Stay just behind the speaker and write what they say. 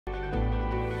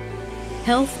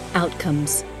Health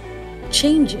outcomes.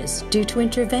 Changes due to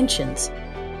interventions.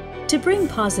 To bring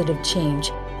positive change,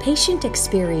 patient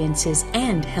experiences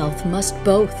and health must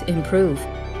both improve.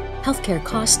 Healthcare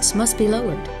costs must be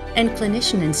lowered, and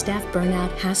clinician and staff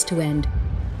burnout has to end.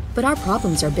 But our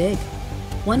problems are big.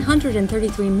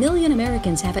 133 million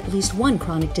Americans have at least one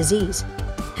chronic disease.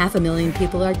 500,000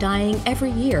 people are dying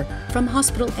every year from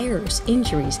hospital errors,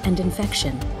 injuries, and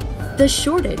infection. The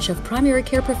shortage of primary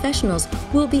care professionals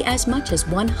will be as much as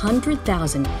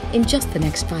 100,000 in just the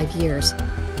next 5 years.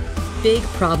 Big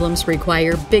problems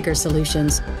require bigger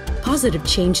solutions. Positive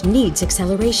change needs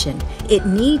acceleration. It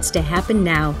needs to happen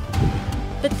now.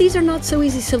 But these are not so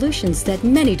easy solutions that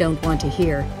many don't want to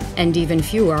hear, and even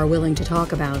fewer are willing to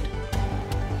talk about.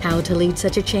 How to lead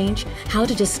such a change? How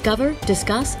to discover,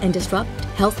 discuss, and disrupt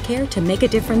healthcare to make a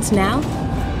difference now?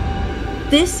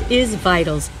 This is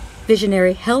VITALS,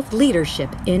 Visionary Health Leadership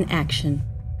in Action.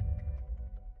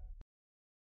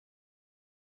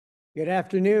 Good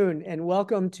afternoon, and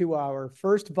welcome to our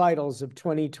first VITALS of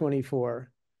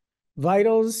 2024.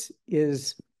 VITALS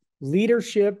is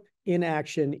leadership in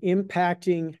action,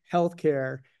 impacting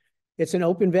healthcare. It's an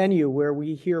open venue where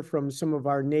we hear from some of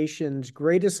our nation's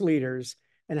greatest leaders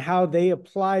and how they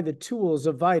apply the tools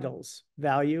of VITALS: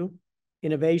 value,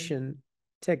 innovation,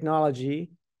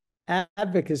 technology,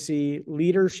 advocacy,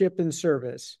 leadership, and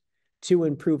service to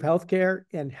improve healthcare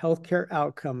and healthcare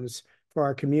outcomes for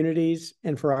our communities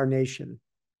and for our nation.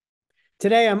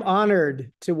 Today, I'm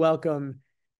honored to welcome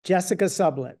Jessica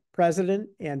Sublett, President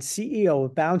and CEO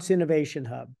of Bounce Innovation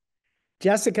Hub.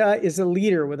 Jessica is a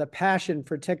leader with a passion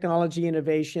for technology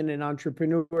innovation and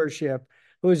entrepreneurship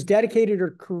who has dedicated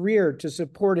her career to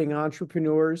supporting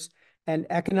entrepreneurs and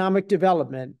economic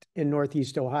development in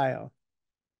Northeast Ohio.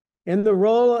 In the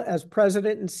role as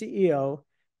President and CEO,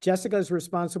 Jessica is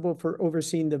responsible for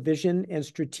overseeing the vision and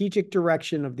strategic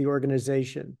direction of the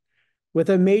organization. With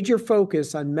a major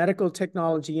focus on medical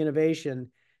technology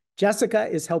innovation, Jessica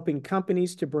is helping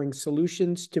companies to bring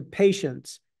solutions to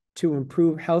patients to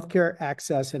improve healthcare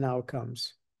access and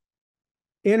outcomes.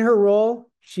 In her role,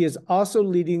 she is also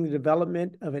leading the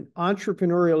development of an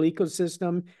entrepreneurial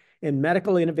ecosystem in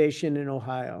medical innovation in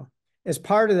Ohio. As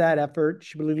part of that effort,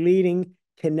 she will be leading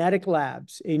Kinetic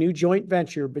Labs, a new joint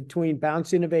venture between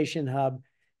Bounce Innovation Hub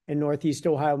and Northeast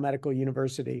Ohio Medical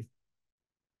University.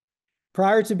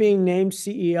 Prior to being named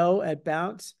CEO at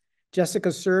Bounce,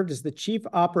 Jessica served as the Chief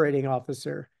Operating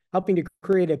Officer, helping to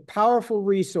create a powerful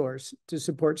resource to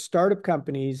support startup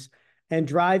companies and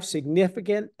drive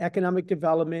significant economic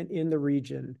development in the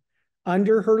region.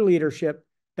 Under her leadership,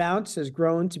 Bounce has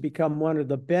grown to become one of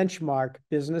the benchmark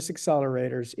business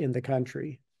accelerators in the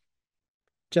country.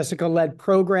 Jessica led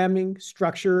programming,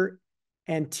 structure,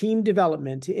 and team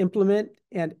development to implement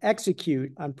and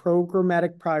execute on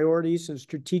programmatic priorities and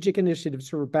strategic initiatives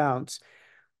for Bounce,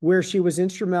 where she was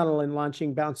instrumental in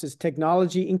launching Bounce's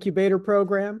technology incubator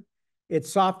program,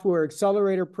 its software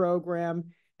accelerator program,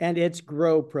 and its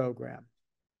GROW program.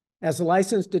 As a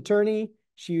licensed attorney,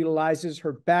 she utilizes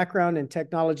her background in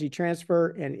technology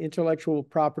transfer and intellectual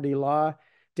property law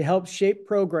to help shape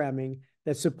programming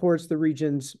that supports the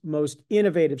region's most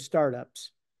innovative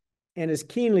startups and is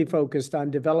keenly focused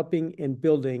on developing and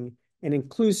building an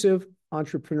inclusive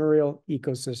entrepreneurial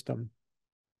ecosystem.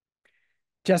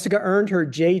 Jessica earned her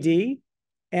JD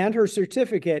and her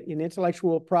certificate in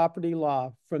intellectual property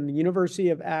law from the University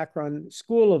of Akron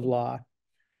School of Law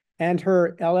and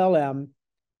her LLM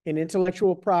in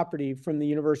intellectual property from the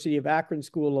University of Akron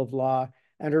School of Law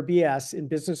and her BS in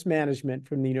business management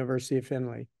from the University of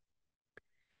Findlay.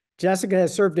 Jessica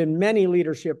has served in many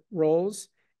leadership roles,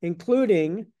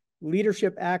 including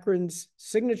Leadership Akron's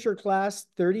Signature Class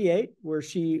 38, where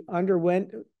she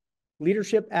underwent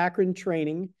Leadership Akron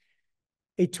training,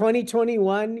 a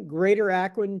 2021 Greater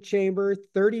Akron Chamber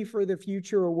 30 for the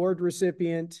Future Award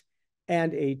recipient,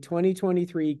 and a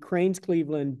 2023 Cranes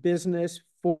Cleveland Business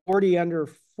 40 Under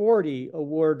 40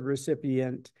 Award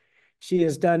recipient. She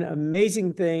has done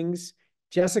amazing things.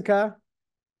 Jessica,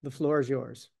 the floor is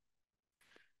yours.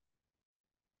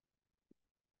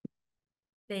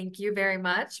 Thank you very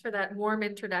much for that warm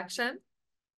introduction.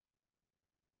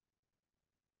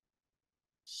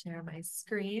 Share my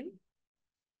screen.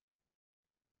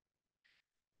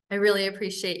 I really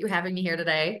appreciate you having me here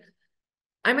today.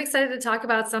 I'm excited to talk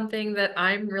about something that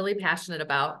I'm really passionate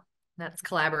about, and that's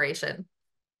collaboration.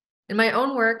 In my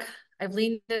own work, I've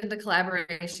leaned into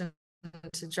collaboration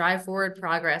to drive forward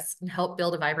progress and help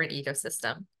build a vibrant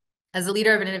ecosystem. As a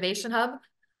leader of an innovation hub,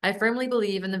 I firmly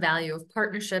believe in the value of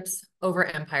partnerships over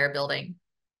empire building,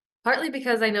 partly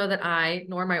because I know that I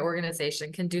nor my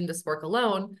organization can do this work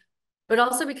alone, but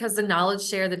also because the knowledge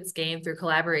share that's gained through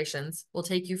collaborations will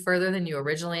take you further than you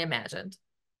originally imagined.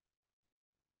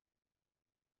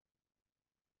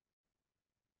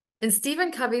 In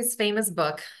Stephen Covey's famous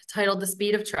book titled The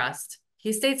Speed of Trust,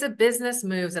 he states that business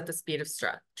moves at the speed of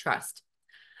trust,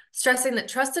 stressing that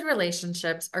trusted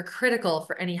relationships are critical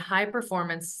for any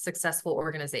high-performance, successful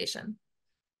organization.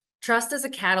 Trust is a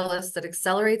catalyst that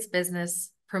accelerates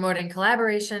business, promoting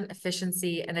collaboration,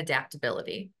 efficiency, and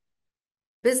adaptability.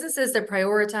 Businesses that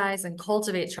prioritize and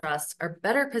cultivate trust are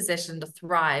better positioned to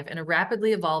thrive in a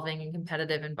rapidly evolving and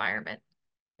competitive environment.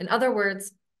 In other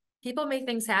words, people make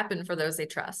things happen for those they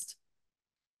trust.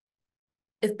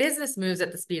 If business moves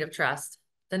at the speed of trust,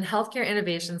 then healthcare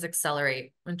innovations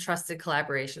accelerate when trusted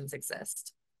collaborations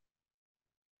exist.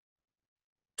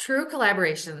 True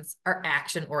collaborations are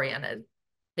action-oriented.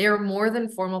 They are more than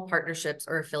formal partnerships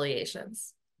or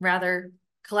affiliations. Rather,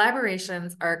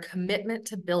 collaborations are a commitment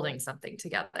to building something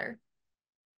together.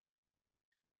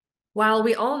 While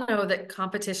we all know that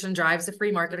competition drives a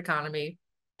free market economy,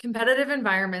 competitive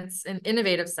environments and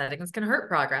innovative settings can hurt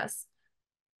progress.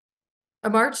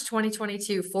 A March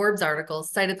 2022 Forbes article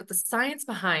cited that the science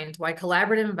behind why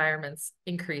collaborative environments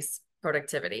increase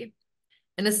productivity.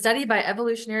 In a study by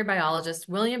evolutionary biologist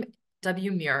William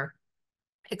W. Muir,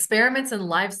 experiments in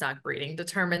livestock breeding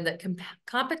determined that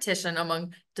competition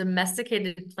among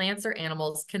domesticated plants or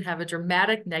animals can have a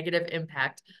dramatic negative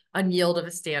impact on yield of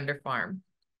a standard farm.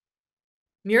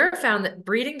 Muir found that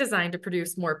breeding designed to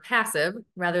produce more passive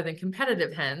rather than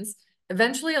competitive hens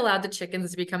eventually allowed the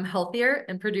chickens to become healthier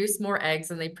and produce more eggs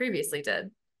than they previously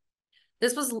did.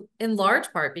 This was in large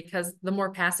part because the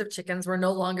more passive chickens were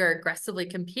no longer aggressively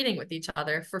competing with each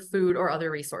other for food or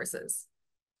other resources.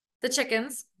 The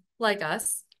chickens, like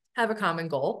us, have a common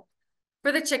goal.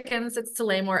 For the chickens, it's to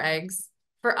lay more eggs.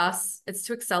 For us, it's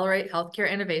to accelerate healthcare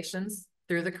innovations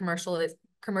through the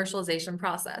commercialization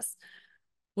process.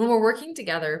 When we're working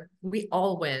together, we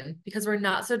all win because we're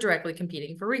not so directly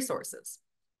competing for resources.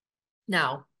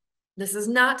 Now, this is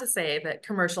not to say that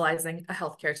commercializing a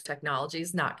healthcare technology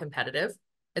is not competitive.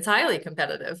 It's highly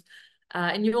competitive,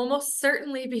 and you will most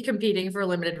certainly be competing for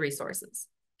limited resources.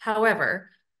 However,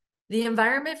 the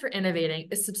environment for innovating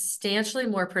is substantially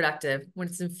more productive when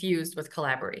it's infused with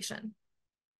collaboration.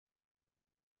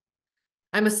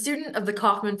 I'm a student of the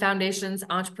Kauffman Foundation's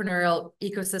entrepreneurial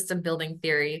ecosystem building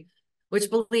theory, which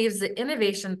believes that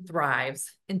innovation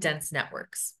thrives in dense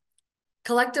networks.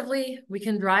 Collectively, we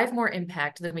can drive more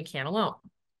impact than we can alone.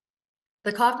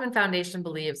 The Kauffman Foundation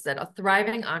believes that a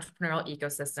thriving entrepreneurial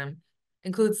ecosystem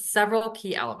includes several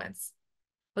key elements,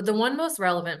 but the one most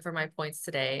relevant for my points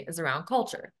today is around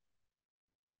culture.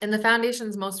 In the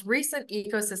Foundation's most recent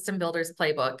Ecosystem Builders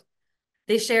Playbook,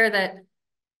 they share that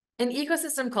an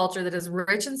ecosystem culture that is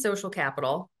rich in social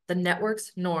capital, the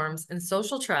networks, norms, and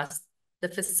social trust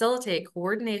that facilitate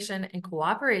coordination and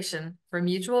cooperation for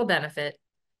mutual benefit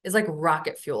is like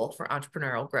rocket fuel for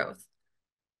entrepreneurial growth.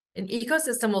 An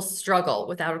ecosystem will struggle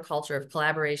without a culture of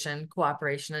collaboration,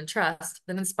 cooperation, and trust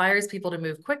that inspires people to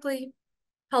move quickly,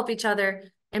 help each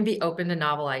other, and be open to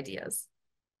novel ideas.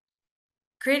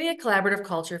 Creating a collaborative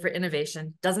culture for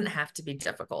innovation doesn't have to be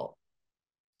difficult.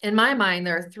 In my mind,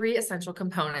 there are three essential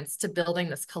components to building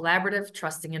this collaborative,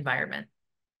 trusting environment.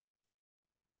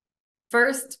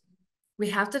 First,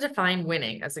 we have to define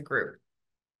winning as a group.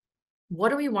 What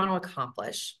do we want to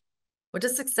accomplish? What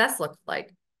does success look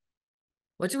like?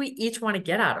 What do we each want to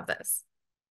get out of this?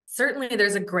 Certainly,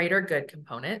 there's a greater good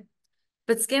component,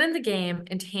 but skin in the game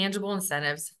and tangible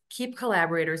incentives keep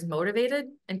collaborators motivated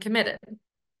and committed.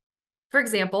 For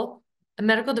example, a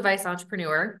medical device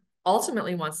entrepreneur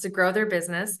ultimately wants to grow their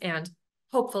business and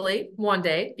hopefully one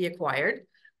day be acquired.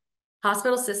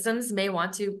 Hospital systems may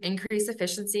want to increase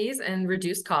efficiencies and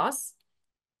reduce costs.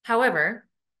 However,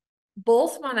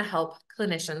 both want to help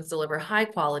clinicians deliver high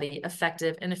quality,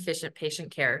 effective, and efficient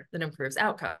patient care that improves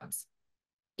outcomes.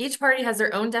 Each party has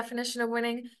their own definition of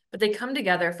winning, but they come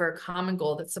together for a common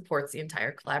goal that supports the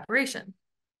entire collaboration.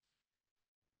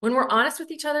 When we're honest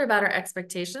with each other about our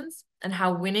expectations and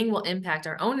how winning will impact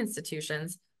our own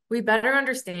institutions, we better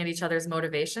understand each other's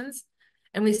motivations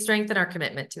and we strengthen our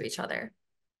commitment to each other.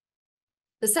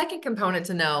 The second component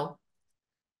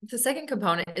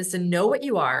is to know what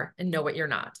you are and know what you're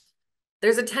not.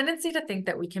 There's a tendency to think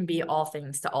that we can be all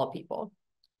things to all people.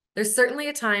 There's certainly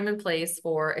a time and place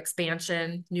for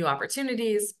expansion, new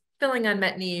opportunities, filling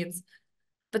unmet needs,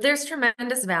 but there's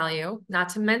tremendous value, not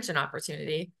to mention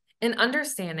opportunity, in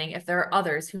understanding if there are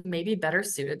others who may be better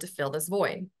suited to fill this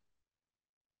void.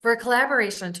 For a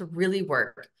collaboration to really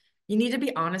work, you need to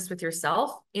be honest with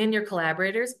yourself and your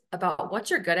collaborators about what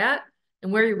you're good at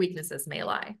and where your weaknesses may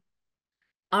lie.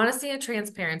 Honesty and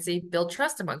transparency build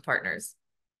trust among partners.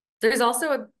 There's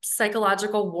also a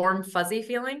psychological warm, fuzzy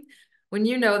feeling when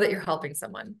you know that you're helping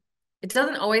someone. It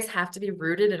doesn't always have to be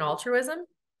rooted in altruism,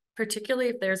 particularly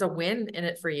if there's a win in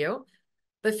it for you,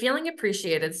 but feeling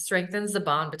appreciated strengthens the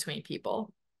bond between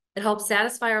people. It helps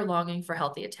satisfy our longing for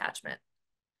healthy attachment.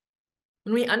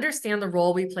 When we understand the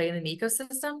role we play in an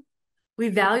ecosystem, we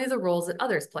value the roles that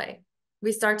others play.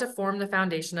 We start to form the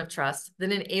foundation of trust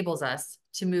that enables us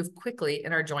to move quickly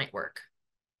in our joint work.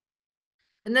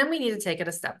 And then we need to take it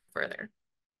a step further.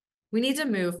 We need to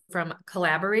move from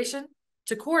collaboration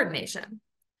to coordination.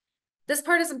 This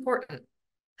part is important.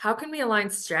 How can we align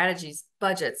strategies,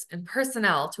 budgets, and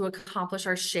personnel to accomplish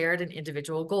our shared and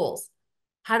individual goals?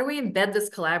 How do we embed this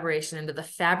collaboration into the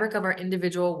fabric of our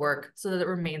individual work so that it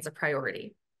remains a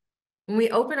priority? When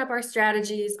we open up our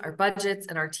strategies, our budgets,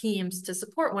 and our teams to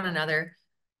support one another,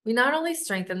 we not only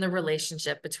strengthen the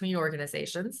relationship between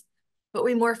organizations, but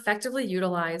we more effectively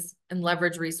utilize and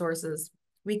leverage resources.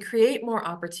 We create more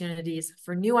opportunities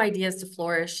for new ideas to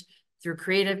flourish through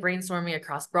creative brainstorming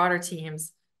across broader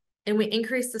teams, and we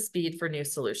increase the speed for new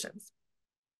solutions.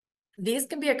 These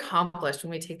can be accomplished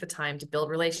when we take the time to build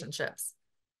relationships.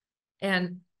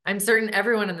 And I'm certain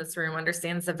everyone in this room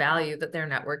understands the value that their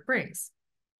network brings.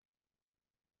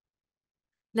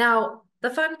 Now, the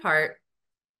fun part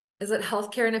is that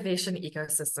healthcare innovation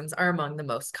ecosystems are among the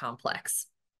most complex.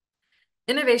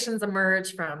 Innovations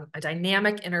emerge from a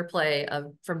dynamic interplay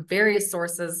from various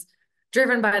sources,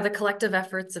 driven by the collective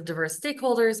efforts of diverse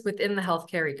stakeholders within the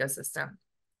healthcare ecosystem.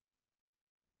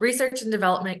 Research and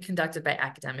development conducted by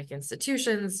academic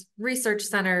institutions, research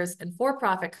centers, and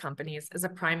for-profit companies is a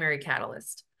primary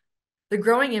catalyst. The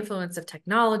growing influence of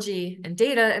technology and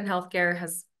data in healthcare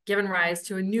has given rise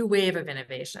to a new wave of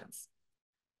innovations.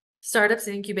 Startups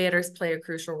and incubators play a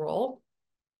crucial role,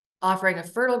 offering a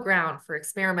fertile ground for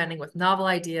experimenting with novel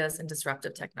ideas and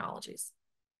disruptive technologies.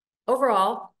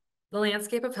 Overall, the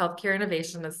landscape of healthcare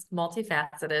innovation is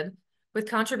multifaceted, with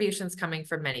contributions coming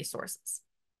from many sources.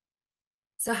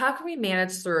 So how can we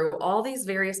manage through all these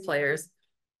various players,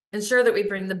 ensure that we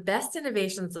bring the best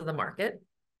innovations to the market,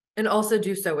 and also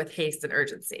do so with haste and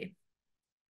urgency?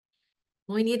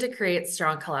 We need to create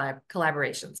strong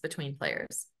collaborations between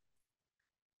players.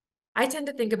 I tend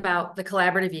to think about the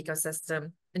collaborative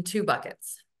ecosystem in two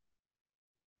buckets.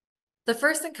 The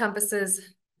first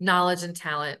encompasses knowledge and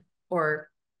talent, or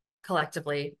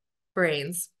collectively,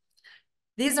 brains.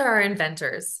 These are our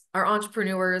inventors, our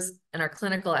entrepreneurs, and our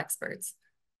clinical experts.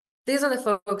 These are the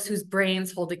folks whose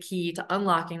brains hold the key to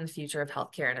unlocking the future of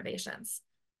healthcare innovations.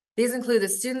 These include the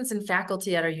students and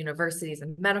faculty at our universities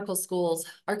and medical schools,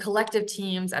 our collective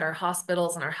teams at our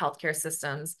hospitals and our healthcare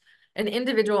systems, and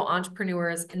individual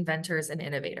entrepreneurs, inventors, and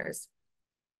innovators.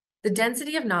 The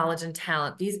density of knowledge and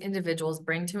talent these individuals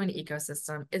bring to an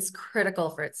ecosystem is critical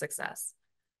for its success.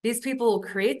 These people will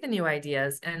create the new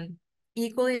ideas and,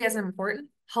 equally as important,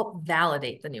 help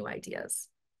validate the new ideas.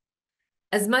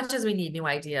 As much as we need new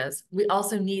ideas, we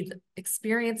also need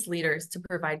experienced leaders to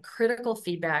provide critical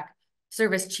feedback,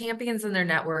 serve as champions in their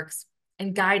networks,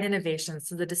 and guide innovations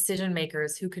to the decision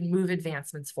makers who can move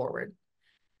advancements forward.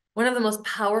 One of the most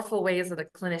powerful ways that a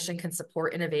clinician can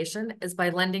support innovation is by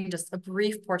lending just a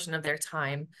brief portion of their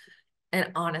time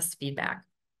and honest feedback.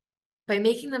 By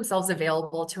making themselves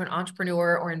available to an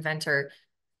entrepreneur or inventor,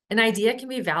 an idea can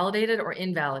be validated or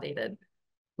invalidated.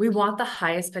 We want the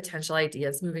highest potential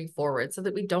ideas moving forward so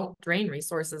that we don't drain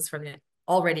resources from the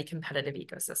already competitive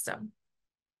ecosystem.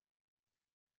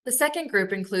 The second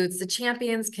group includes the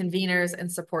champions, conveners,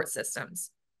 and support systems,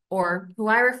 or who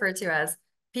I refer to as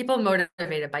people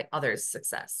motivated by others'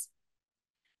 success.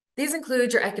 These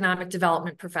include your economic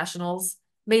development professionals,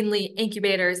 mainly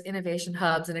incubators, innovation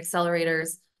hubs, and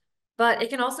accelerators, but it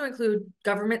can also include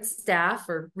government staff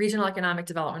or regional economic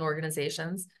development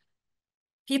organizations.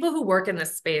 People who work in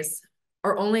this space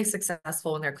are only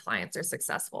successful when their clients are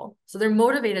successful, so they're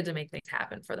motivated to make things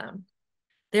happen for them.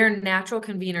 They're natural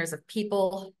conveners of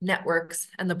people, networks,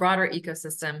 and the broader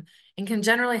ecosystem, and can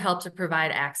generally help to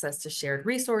provide access to shared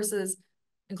resources,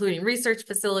 including research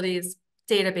facilities,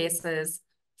 databases,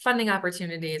 funding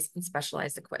opportunities, and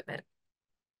specialized equipment.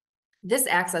 This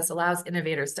access allows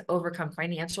innovators to overcome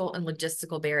financial and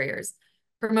logistical barriers,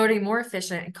 promoting more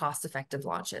efficient and cost-effective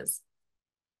launches.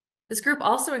 This group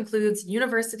also includes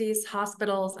universities,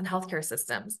 hospitals, and healthcare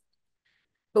systems,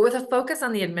 but with a focus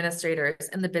on the administrators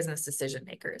and the business decision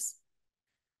makers.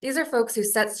 These are folks who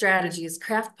set strategies,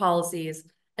 craft policies,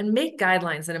 and make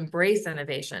guidelines that embrace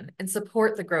innovation and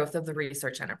support the growth of the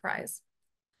research enterprise.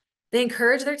 They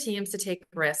encourage their teams to take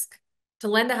risk, to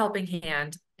lend a helping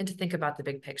hand, and to think about the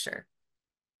big picture.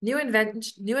 New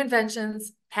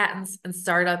inventions, patents, and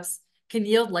startups can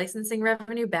yield licensing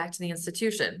revenue back to the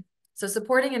institution. So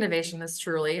supporting innovation is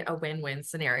truly a win-win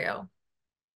scenario.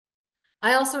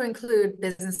 I also include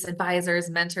business advisors,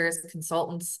 mentors,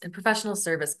 consultants, and professional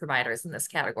service providers in this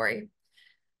category.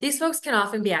 These folks can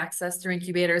often be accessed through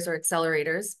incubators or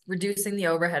accelerators, reducing the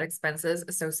overhead expenses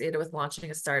associated with launching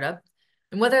a startup.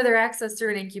 And whether they're accessed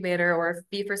through an incubator or a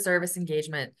fee-for-service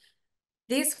engagement,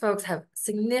 these folks have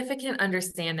significant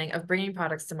understanding of bringing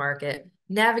products to market,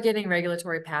 navigating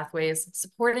regulatory pathways,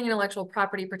 supporting intellectual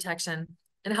property protection,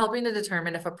 and helping to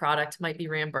determine if a product might be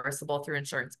reimbursable through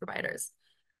insurance providers.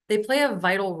 They play a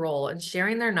vital role in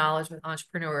sharing their knowledge with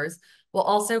entrepreneurs while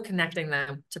also connecting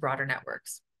them to broader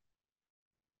networks.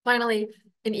 Finally,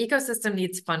 an ecosystem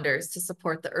needs funders to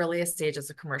support the earliest stages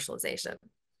of commercialization.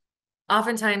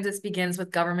 Oftentimes, this begins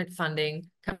with government funding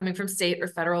coming from state or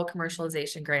federal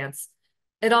commercialization grants.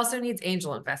 It also needs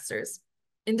angel investors,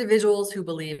 individuals who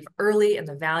believe early in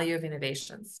the value of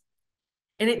innovations.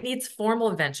 And it needs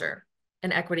formal venture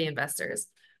and equity investors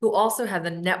who also have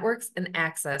the networks and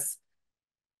access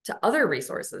to other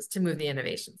resources to move the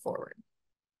innovation forward.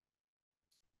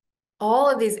 All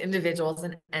of these individuals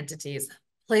and entities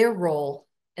play a role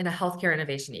in a healthcare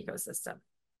innovation ecosystem.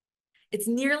 It's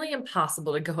nearly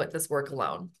impossible to go at this work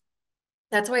alone.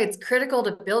 That's why it's critical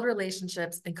to build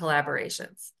relationships and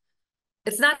collaborations.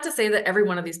 It's not to say that every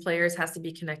one of these players has to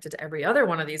be connected to every other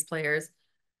one of these players,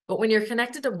 but when you're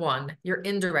connected to one, you're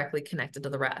indirectly connected to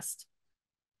the rest.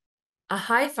 A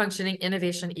high-functioning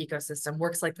innovation ecosystem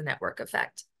works like the network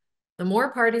effect. The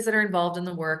more parties that are involved in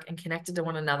the work and connected to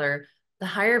one another, the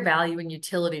higher value and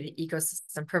utility the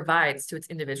ecosystem provides to its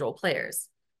individual players.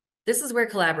 This is where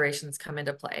collaborations come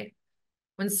into play.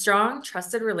 When strong,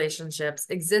 trusted relationships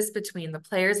exist between the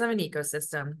players of an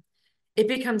ecosystem, it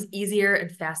becomes easier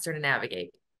and faster to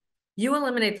navigate. You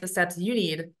eliminate the steps you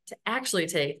need to actually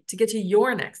take to get to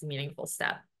your next meaningful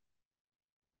step.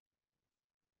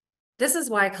 This is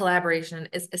why collaboration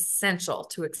is essential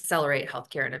to accelerate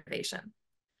healthcare innovation.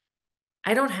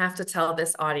 I don't have to tell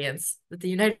this audience that the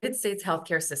United States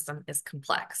healthcare system is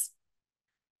complex.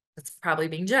 That's probably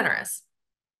being generous.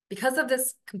 Because of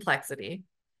this complexity,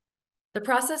 the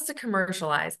process to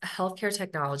commercialize a healthcare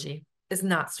technology is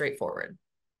not straightforward,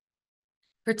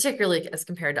 particularly as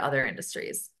compared to other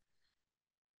industries.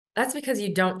 That's because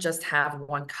you don't just have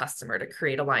one customer to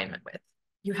create alignment with.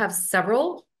 You have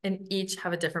several, and each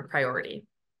have a different priority.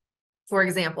 For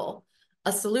example,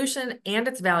 a solution and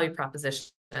its value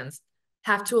propositions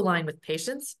have to align with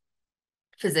patients,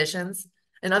 physicians,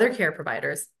 and other care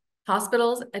providers,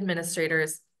 hospitals,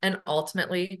 administrators, and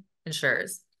ultimately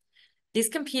insurers. These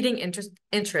competing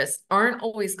interests aren't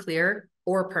always clear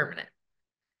or permanent.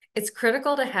 It's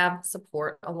critical to have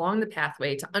support along the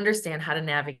pathway to understand how to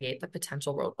navigate the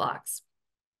potential roadblocks.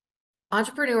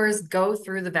 Entrepreneurs go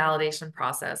through the validation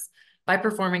process by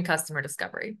performing customer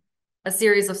discovery, a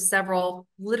series of several,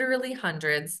 literally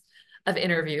hundreds of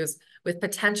interviews with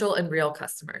potential and real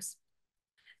customers.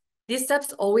 These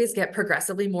steps always get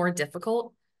progressively more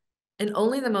difficult, and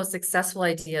only the most successful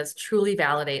ideas truly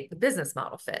validate the business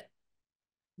model fit.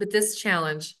 But this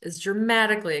challenge is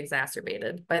dramatically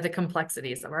exacerbated by the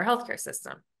complexities of our healthcare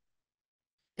system.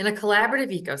 In a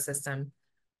collaborative ecosystem,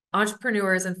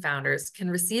 entrepreneurs and founders can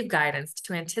receive guidance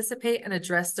to anticipate and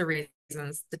address the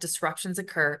reasons that disruptions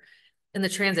occur in the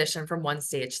transition from one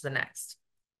stage to the next.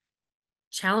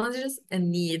 Challenges and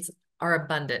needs are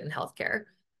abundant in healthcare,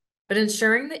 but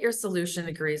ensuring that your solution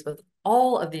agrees with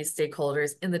all of these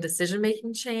stakeholders in the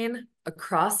decision-making chain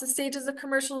across the stages of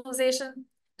commercialization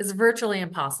is virtually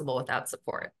impossible without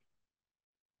support.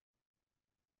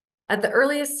 At the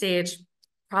earliest stage,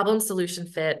 problem-solution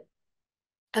fit,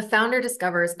 a founder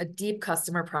discovers a deep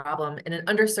customer problem in an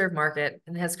underserved market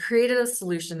and has created a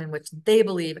solution in which they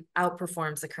believe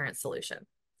outperforms the current solution.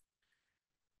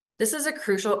 This is a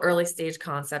crucial early-stage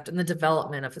concept in the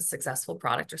development of a successful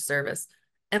product or service,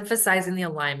 emphasizing the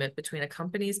alignment between a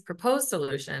company's proposed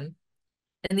solution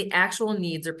and the actual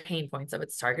needs or pain points of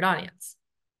its target audience.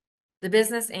 The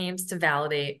business aims to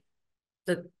validate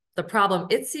that the problem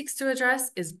it seeks to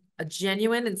address is a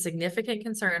genuine and significant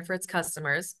concern for its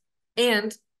customers,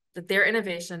 and that their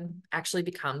innovation actually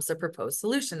becomes the proposed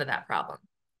solution to that problem.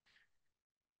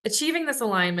 Achieving this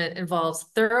alignment involves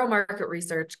thorough market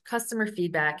research, customer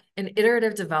feedback, and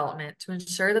iterative development to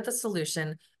ensure that the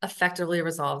solution effectively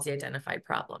resolves the identified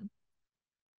problem.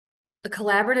 A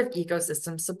collaborative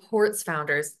ecosystem supports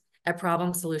founders at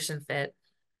problem solution fit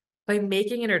by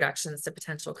making introductions to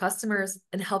potential customers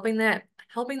and helping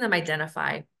them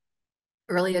identify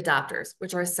early adopters,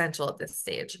 which are essential at this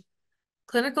stage.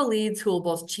 Clinical leads who will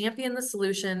both champion the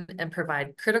solution and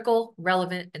provide critical,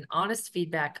 relevant, and honest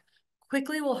feedback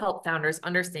quickly will help founders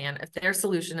understand if their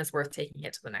solution is worth taking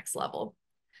it to the next level.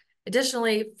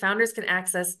 Additionally, founders can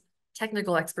access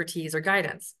technical expertise or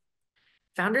guidance.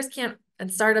 Founders can't,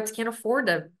 and startups can't afford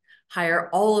to hire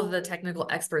all of the technical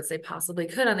experts they possibly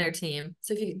could on their team.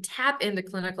 So if you can tap into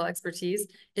clinical expertise,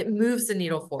 it moves the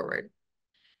needle forward.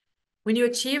 When you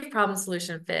achieve problem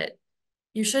solution fit,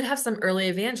 you should have some early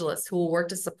evangelists who will work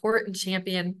to support and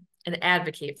champion and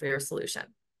advocate for your solution.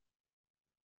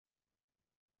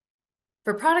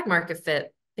 For product market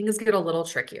fit, things get a little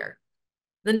trickier.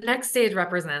 The next stage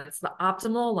represents the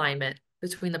optimal alignment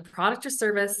between the product or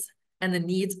service and the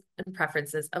needs and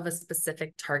preferences of a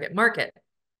specific target market.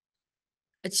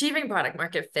 Achieving product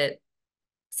market fit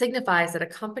signifies that a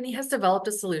company has developed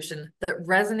a solution that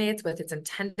resonates with its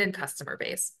intended customer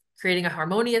base, creating a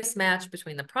harmonious match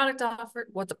between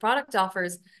what the product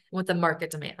offers and what the market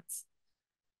demands.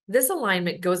 This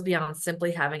alignment goes beyond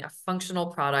simply having a functional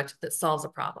product that solves a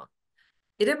problem.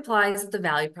 It implies that the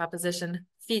value proposition,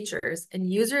 features,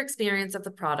 and user experience of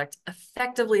the product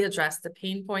effectively address the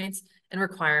pain points and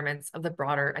requirements of the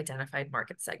broader identified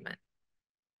market segment.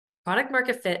 Product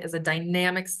market fit is a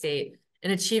dynamic state,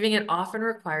 and achieving it often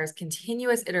requires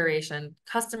continuous iteration,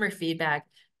 customer feedback,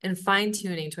 and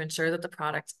fine-tuning to ensure that the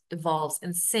product evolves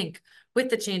in sync with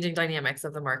the changing dynamics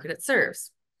of the market it serves.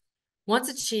 Once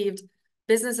achieved,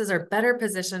 businesses are better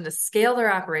positioned to scale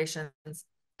their operations,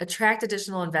 attract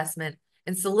additional investment,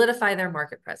 and solidify their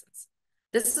market presence.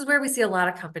 This is where we see a lot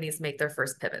of companies make their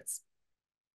first pivots.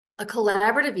 A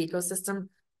collaborative ecosystem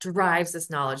drives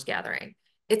this knowledge gathering.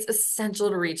 It's essential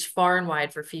to reach far and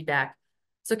wide for feedback.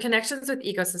 So connections with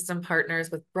ecosystem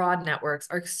partners with broad networks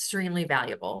are extremely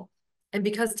valuable. And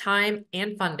because time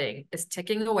and funding is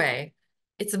ticking away,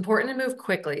 it's important to move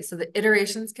quickly so that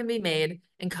iterations can be made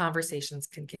and conversations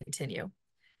can continue.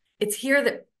 It's here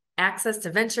that access to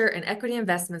venture and equity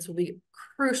investments will be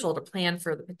crucial to plan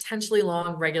for the potentially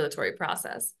long regulatory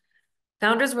process.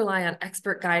 Founders rely on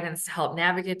expert guidance to help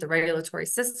navigate the regulatory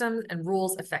systems and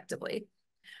rules effectively,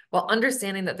 while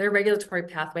understanding that their regulatory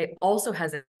pathway also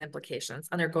has implications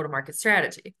on their go-to-market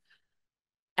strategy.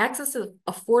 Access to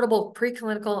affordable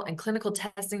preclinical and clinical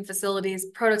testing facilities,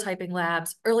 prototyping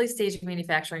labs, early-stage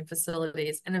manufacturing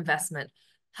facilities, and investment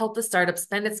help the startup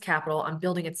spend its capital on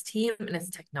building its team and its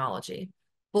technology,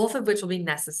 both of which will be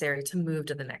necessary to move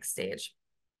to the next stage.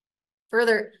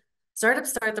 Further, startups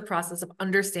start the process of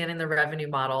understanding the revenue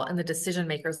model and the decision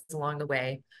makers along the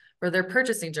way for their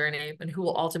purchasing journey and who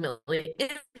will ultimately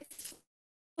influence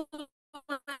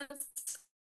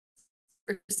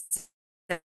or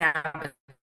sabotage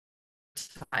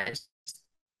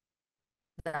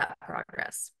that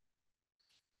progress.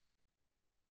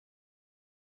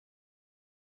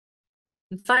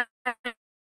 And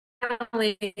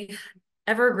finally,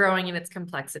 ever growing in its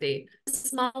complexity,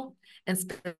 small and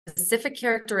specific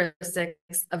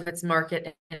characteristics of its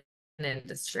market and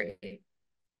industry.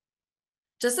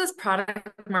 Just as product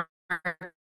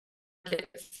market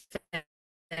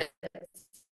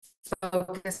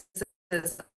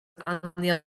focuses on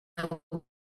the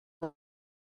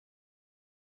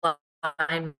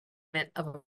alignment of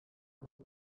a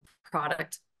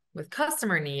product with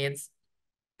customer needs,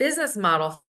 business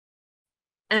model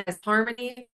and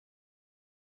harmony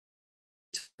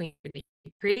between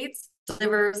creates,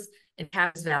 delivers, and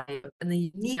captures value, and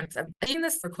the uniqueness of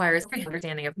this requires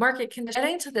understanding of market conditions.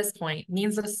 Getting to this point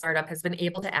means that a startup has been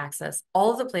able to access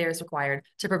all of the players required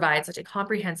to provide such a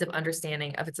comprehensive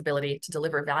understanding of its ability to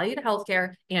deliver value to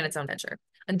healthcare and its own venture,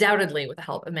 undoubtedly with the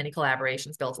help of many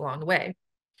collaborations built along the way.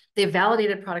 They've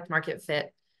validated product market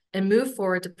fit and moved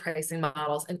forward to pricing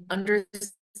models and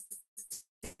understanding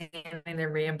their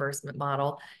reimbursement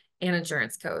model and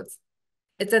insurance codes.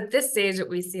 It's at this stage that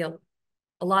we see a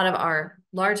lot of our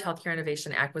large healthcare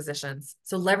innovation acquisitions.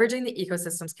 So leveraging the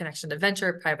ecosystem's connection to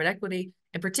venture, private equity,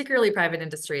 and particularly private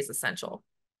industry is essential.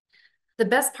 The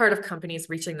best part of companies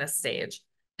reaching this stage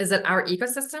is that our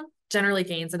ecosystem generally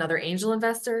gains another angel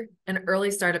investor, an early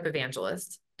startup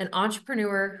evangelist, an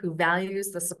entrepreneur who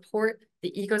values the support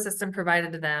the ecosystem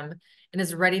provided to them and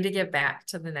is ready to give back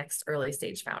to the next early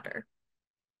stage founder.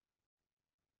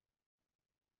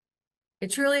 I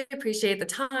truly appreciate the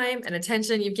time and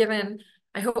attention you've given.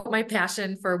 I hope my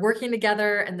passion for working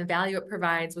together and the value it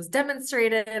provides was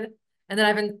demonstrated, and that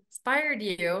I've inspired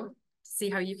you to see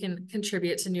how you can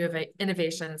contribute to new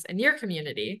innovations in your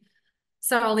community.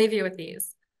 So I'll leave you with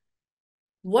these.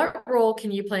 What role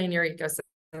can you play in your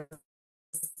ecosystem?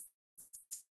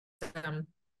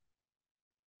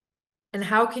 And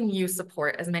how can you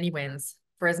support as many wins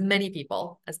for as many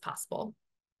people as possible?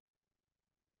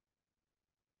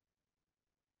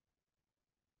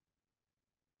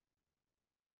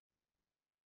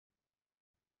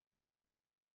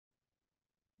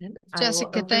 And I will Jessica,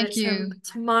 open it thank you.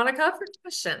 to Monica for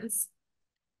questions.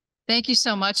 Thank you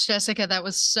so much, Jessica. That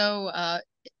was so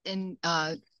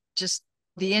just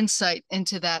the insight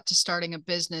into that to starting a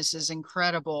business is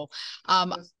incredible.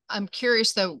 I'm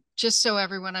curious though, just so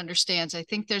everyone understands, I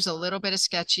think there's a little bit of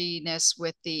sketchiness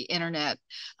with the internet.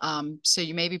 So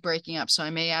you may be breaking up. So I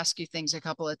may ask you things a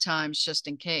couple of times just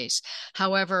in case.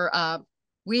 However,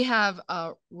 we have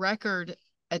a record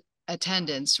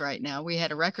attendance right now. We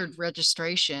had a record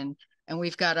registration and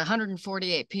we've got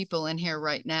 148 people in here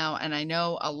right now. And I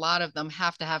know a lot of them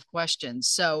have to have questions.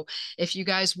 So if you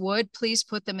guys would, please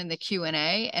put them in the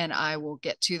Q&A and I will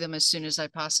get to them as soon as I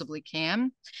possibly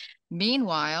can.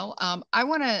 Meanwhile, I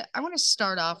want to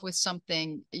start off with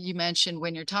something you mentioned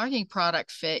when you're talking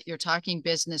product fit, you're talking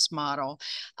business model.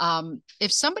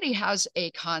 If somebody has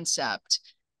a concept,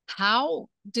 how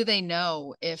do they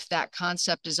know if that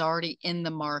concept is already in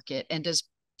the market? And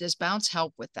does Bounce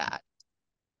help with that?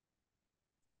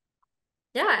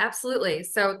 Yeah, absolutely.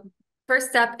 So first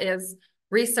step is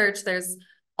research. There's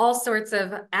all sorts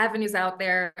of avenues out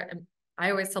there. And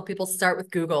I always tell people start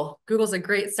with Google. Google's a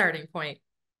great starting point,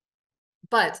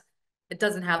 but it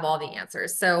doesn't have all the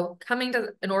answers. So coming to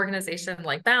an organization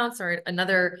like Bounce or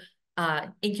another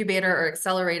incubator or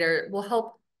accelerator will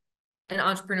help an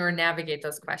entrepreneur navigate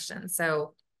those questions.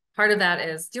 So part of that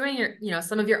is doing your,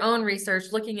 some of your own research,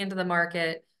 looking into the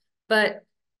market. But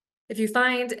if you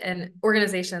find an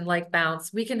organization like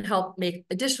Bounce, we can help make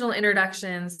additional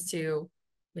introductions to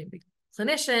maybe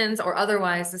clinicians or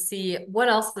otherwise to see what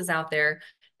else is out there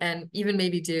and even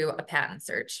maybe do a patent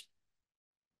search.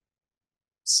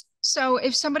 So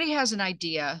if somebody has an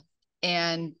idea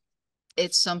and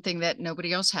it's something that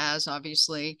nobody else has,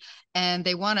 obviously, and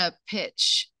they want to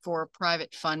pitch for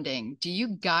private funding, do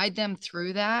you guide them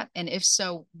through that? And if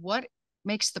so, what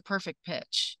makes the perfect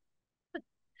pitch?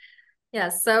 Yeah,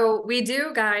 so we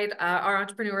do guide our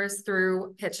entrepreneurs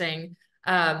through pitching.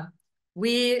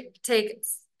 We take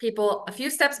people a few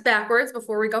steps backwards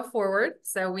before we go forward.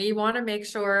 So we want to make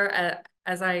sure,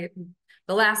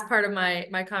 the last part of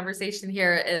my conversation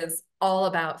here is all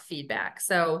about feedback.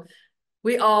 So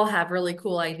we all have really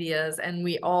cool ideas and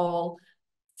we all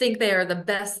think they are the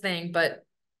best thing, but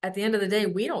at the end of the day,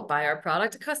 we don't buy our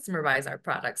product, a customer buys our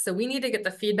product. So we need to get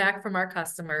the feedback from our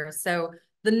customers. So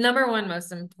the number one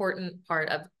most important part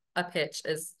of a pitch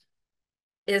is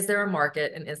there a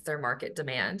market and is there market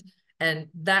demand? And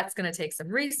that's going to take some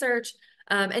research.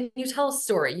 And you tell a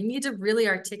story. You need to really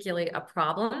articulate a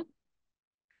problem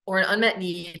or an unmet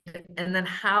need, and then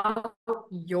how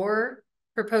your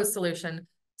proposed solution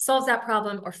solves that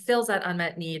problem or fills that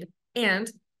unmet need.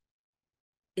 And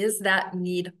is that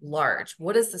need large?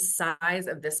 What is the size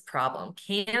of this problem?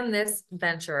 Can this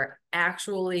venture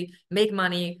actually make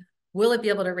money? Will it be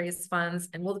able to raise funds?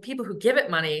 And will the people who give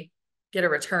it money get a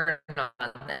return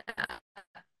on that?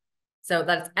 So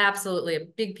that's absolutely a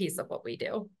big piece of what we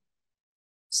do.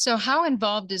 So how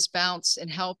involved is Bounce in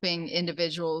helping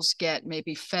individuals get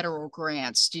maybe federal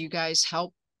grants? Do you guys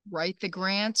help write the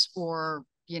grants or,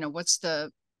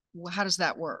 how does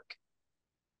that work?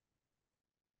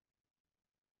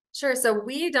 Sure. So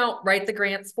we don't write the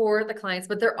grants for the clients,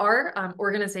 but there are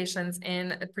organizations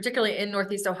particularly in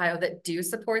Northeast Ohio that do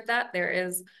support that. There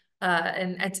is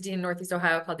an entity in Northeast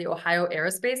Ohio called the Ohio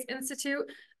Aerospace Institute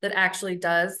that actually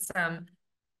does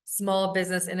small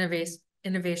business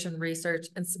innovation research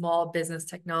and small business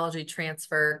technology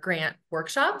transfer grant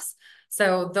workshops.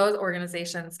 So those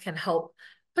organizations can help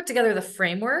put together the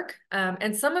framework.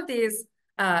 And some of these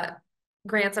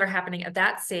grants that are happening at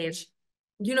that stage,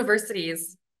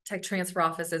 universities, tech transfer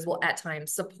offices will at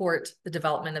times support the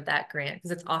development of that grant because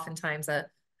it's oftentimes a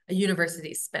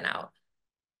university spin out.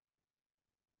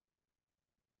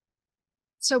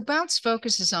 So Bounce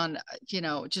focuses on,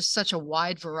 just such a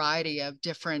wide variety of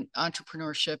different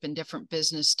entrepreneurship and different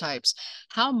business types.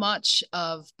 How much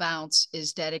of Bounce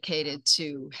is dedicated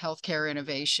to healthcare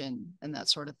innovation and that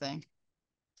sort of thing?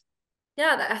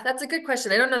 Yeah, that's a good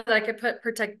question. I don't know that I could put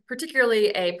particularly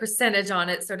a percentage on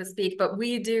it, so to speak, but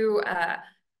we do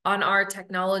on our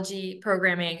technology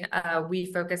programming,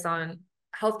 we focus on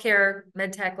healthcare,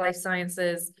 medtech, life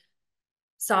sciences,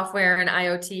 software and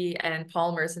IoT, and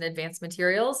polymers and advanced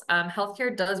materials.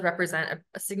 Healthcare does represent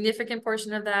a significant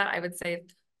portion of that. I would say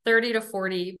 30 to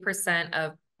 40%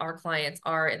 of our clients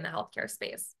are in the healthcare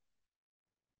space.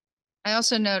 I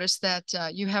also noticed that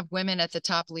you have women at the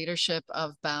top leadership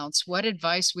of Bounce. What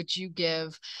advice would you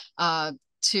give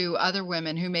to other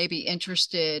women who may be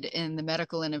interested in the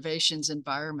medical innovations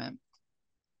environment?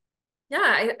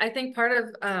 Yeah, I think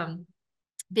part of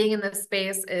being in this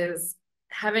space is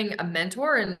having a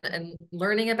mentor and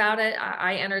learning about it.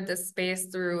 I entered this space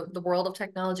through the world of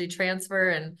technology transfer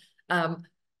and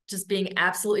just being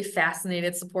absolutely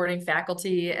fascinated supporting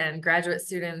faculty and graduate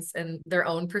students in their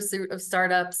own pursuit of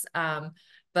startups.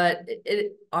 But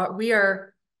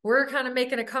we're kind of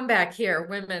making a comeback here,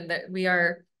 women, that we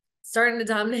are starting to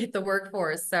dominate the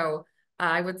workforce. So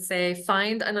I would say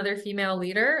find another female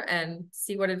leader and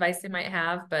see what advice they might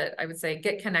have. But I would say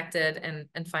get connected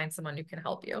and find someone who can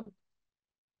help you.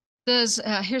 Here's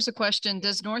a question.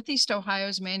 Does Northeast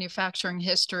Ohio's manufacturing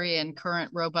history and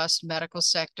current robust medical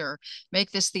sector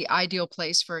make this the ideal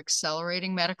place for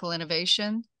accelerating medical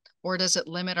innovation? Or does it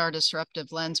limit our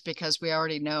disruptive lens because we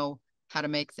already know how to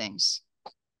make things?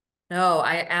 No,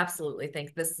 I absolutely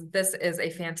think this is a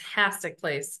fantastic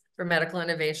place for medical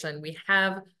innovation. We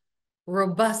have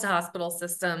robust hospital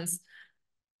systems,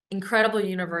 incredible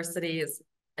universities,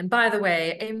 and by the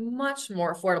way, a much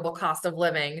more affordable cost of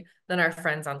living than our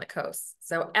friends on the coast.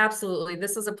 So absolutely,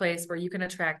 this is a place where you can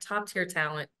attract top-tier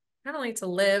talent, not only to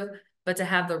live, but to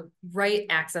have the right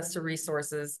access to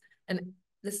resources. And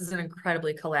this is an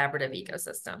incredibly collaborative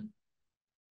ecosystem.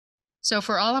 So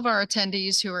for all of our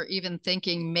attendees who are even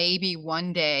thinking maybe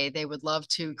one day they would love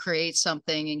to create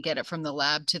something and get it from the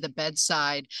lab to the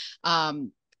bedside,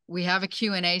 we have a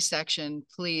Q&A section.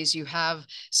 Please, you have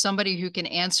somebody who can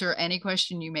answer any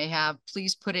question you may have.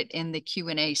 Please put it in the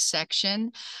Q&A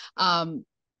section.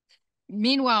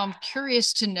 Meanwhile, I'm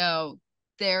curious to know,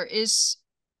 it's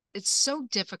so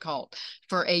difficult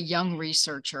for a young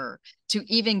researcher to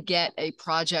even get a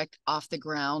project off the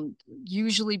ground,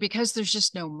 usually because there's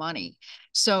just no money.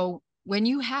 So when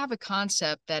you have a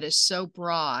concept that is so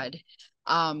broad,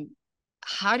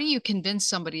 how do you convince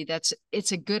somebody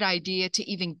it's a good idea to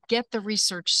even get the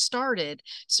research started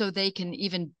so they can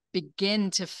even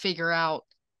begin to figure out,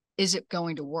 is it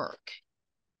going to work?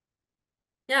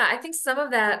 Yeah, I think some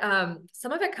of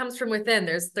it comes from within.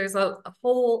 There's a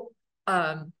whole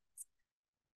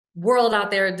world out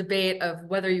there, a debate of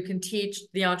whether you can teach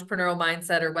the entrepreneurial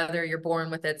mindset or whether you're born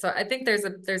with it. So I think there's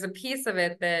a piece of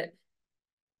it that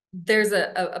there's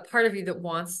a part of you that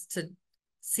wants to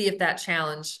see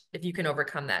if you can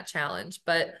overcome that challenge.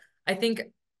 But I think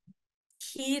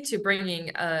key to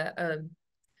bringing a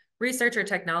research or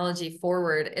technology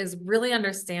forward is really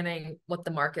understanding what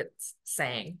the market's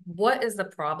saying. What is the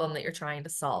problem that you're trying to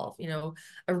solve? You know,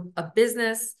 a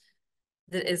business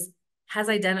that has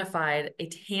identified a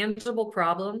tangible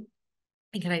problem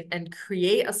and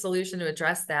create a solution to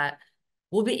address that,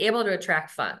 will be able to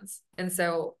attract funds. And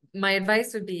so my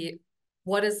advice would be,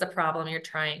 what is the problem you're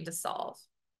trying to solve?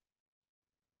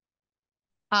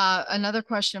 Another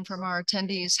question from our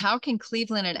attendees: how can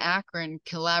Cleveland and Akron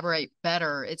collaborate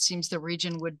better? It seems the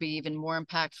region would be even more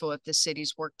impactful if the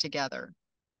cities work together.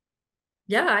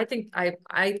 Yeah, I think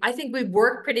we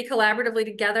work pretty collaboratively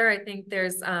together. I think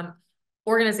there's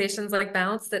organizations like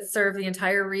Bounce that serve the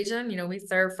entire region. You know, we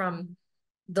serve from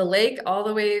the lake all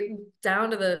the way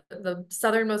down to the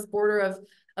southernmost border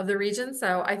of the region.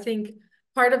 So I think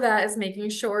part of that is making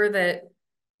sure that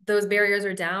those barriers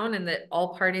are down and that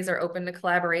all parties are open to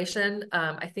collaboration.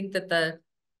 I think that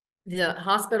the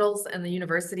hospitals and the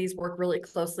universities work really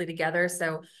closely together.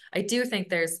 So I do think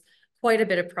there's quite a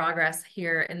bit of progress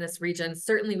here in this region.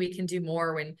 Certainly we can do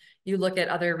more when you look at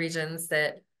other regions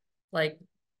that like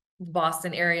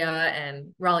Boston area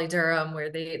and Raleigh-Durham, where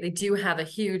they do have a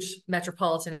huge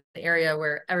metropolitan area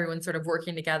where everyone's sort of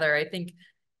working together. I think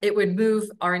it would move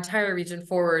our entire region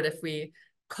forward if we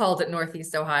called it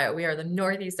Northeast Ohio. We are the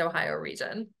Northeast Ohio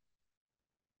region.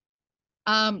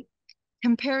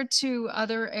 Compared to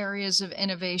other areas of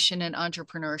innovation and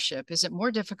entrepreneurship, is it more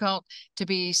difficult to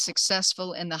be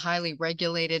successful in the highly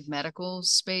regulated medical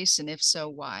space? And if so,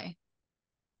 why?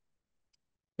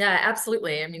 Yeah,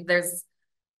 absolutely. I mean, there's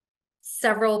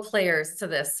several players to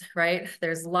this, right?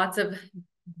 There's lots of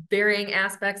varying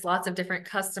aspects, lots of different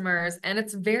customers, and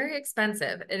it's very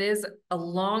expensive. It is a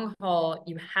long haul.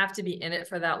 You have to be in it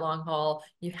for that long haul.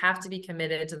 You have to be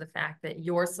committed to the fact that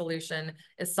your solution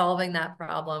is solving that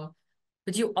problem,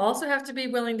 but you also have to be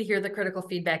willing to hear the critical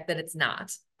feedback that it's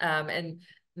not. And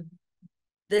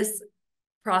this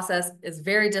process is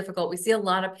very difficult. We see a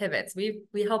lot of pivots. We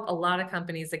help a lot of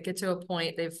companies that get to a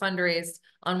point, they've fundraised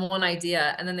on one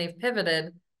idea and then they've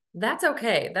pivoted. That's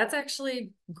okay. That's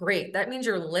actually great. That means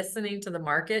you're listening to the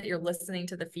market, you're listening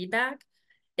to the feedback.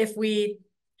 If we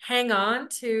hang on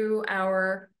to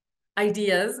our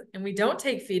ideas and we don't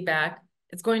take feedback,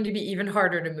 it's going to be even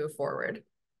harder to move forward.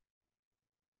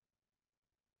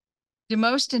 Do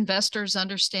most investors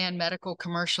understand medical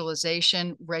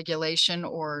commercialization, regulation,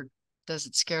 or does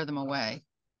it scare them away?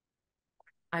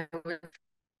 I would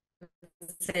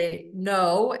say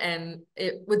no, and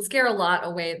it would scare a lot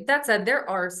away. That said, there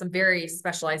are some very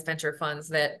specialized venture funds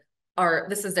that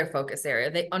this is their focus area.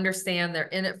 They understand they're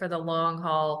in it for the long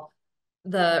haul.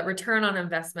 The return on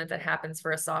investment that happens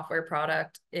for a software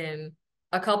product in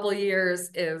a couple of years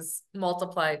is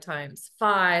multiplied times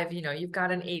 5. You've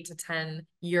got an 8 to 10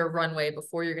 year runway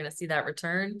before you're going to see that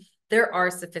return. There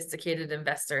are sophisticated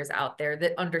investors out there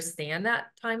that understand that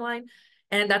timeline.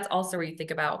 And that's also where you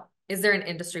think about, is there an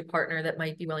industry partner that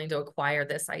might be willing to acquire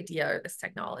this idea or this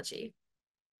technology?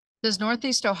 Does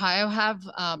Northeast Ohio have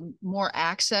more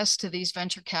access to these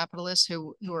venture capitalists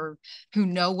who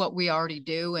know what we already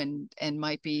do and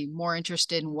might be more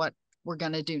interested in what we're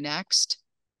going to do next?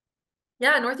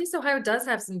 Yeah, Northeast Ohio does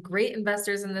have some great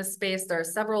investors in this space. There are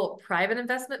several private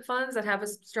investment funds that have a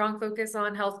strong focus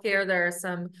on healthcare. There are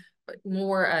some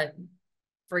more,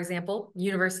 for example,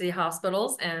 university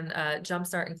hospitals and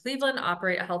Jumpstart in Cleveland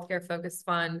operate a healthcare focused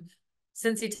fund.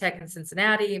 Cincy Tech in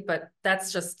Cincinnati, but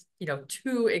that's just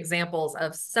 2 examples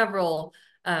of several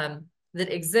that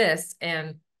exist.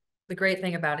 And the great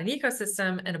thing about an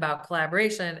ecosystem and about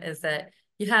collaboration is that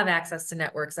you have access to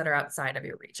networks that are outside of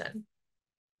your region.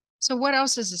 So what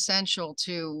else is essential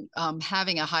to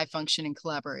having a high functioning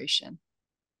collaboration?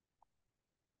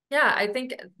 Yeah, I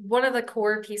think one of the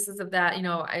core pieces of that,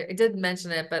 I did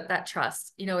mention it, but that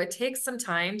trust, it takes some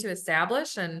time to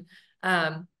establish, and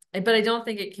but I don't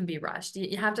think it can be rushed.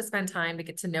 You have to spend time to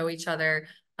get to know each other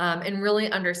and really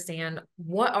understand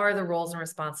what are the roles and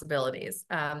responsibilities.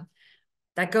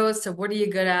 That goes to, what are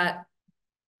you good at?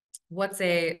 What's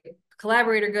a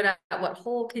collaborator good at? What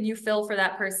hole can you fill for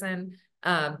that person?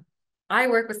 I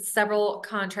work with several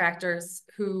contractors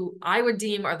who I would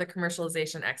deem are the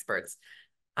commercialization experts.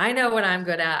 I know what I'm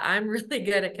good at. I'm really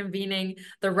good at convening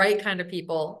the right kind of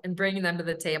people and bringing them to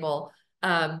the table.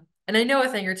 And I know a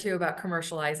thing or two about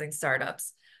commercializing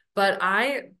startups, but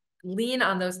I lean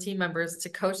on those team members to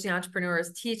coach the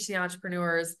entrepreneurs, teach the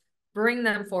entrepreneurs, bring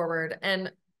them forward.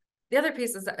 And the other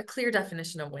piece is a clear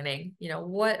definition of winning.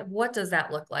 What does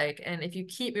that look like? And if you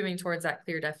keep moving towards that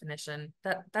clear definition,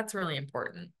 that's really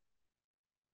important.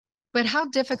 But how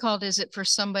difficult is it for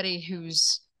somebody who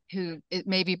it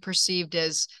may be perceived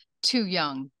as too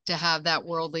young to have that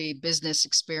worldly business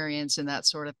experience and that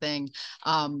sort of thing?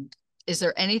 Is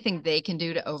there anything they can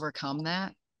do to overcome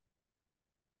that?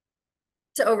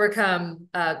 To overcome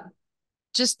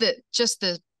just the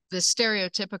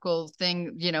stereotypical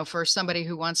thing, for somebody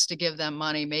who wants to give them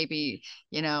money, maybe,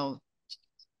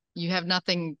 you have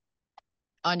nothing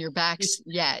on your backs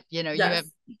yet, yes. You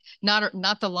have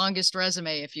not the longest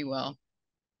resume, if you will.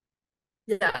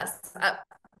 Yes.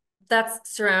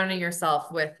 That's surrounding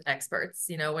yourself with experts.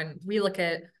 When we look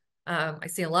at, I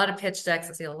see a lot of pitch decks,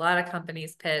 I see a lot of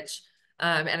companies pitch,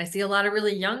 and I see a lot of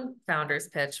really young founders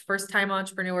pitch, first-time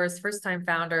entrepreneurs, first-time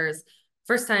founders,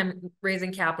 first-time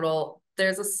raising capital.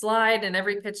 There's a slide in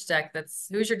every pitch deck that's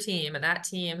who's your team, and that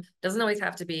team doesn't always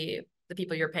have to be the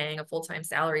people you're paying a full-time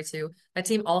salary to. That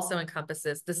team also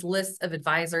encompasses this list of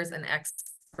advisors and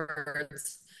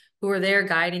experts who are there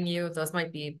guiding you. Those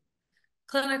might be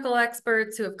clinical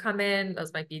experts who have come in,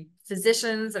 those might be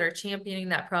physicians that are championing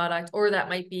that product, or that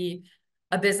might be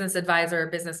a business advisor,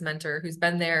 a business mentor who's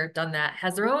been there, done that,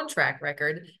 has their own track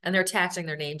record, and they're attaching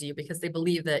their name to you because they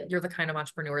believe that you're the kind of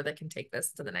entrepreneur that can take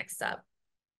this to the next step.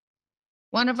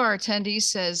 One of our attendees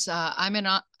says, I'm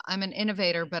an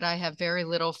innovator, but I have very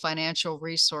little financial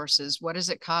resources. What does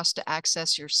it cost to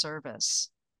access your service?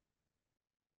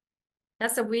 Yeah,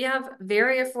 so we have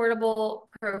very affordable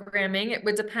programming. It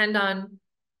would depend on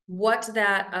what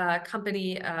that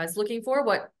company is looking for,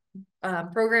 what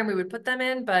program we would put them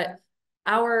in, but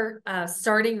our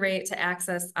starting rate to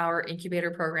access our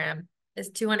incubator program is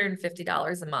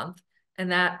 $250 a month,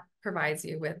 and that provides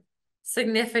you with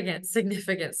significant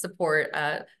support.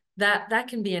 That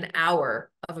can be an hour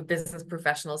of a business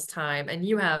professional's time, and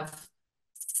you have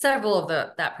several of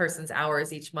that person's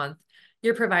hours each month.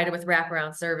 You're provided with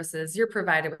wraparound services. You're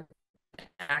provided with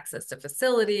access to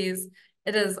facilities.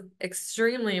 It is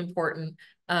extremely important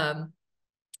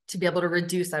to be able to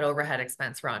reduce that overhead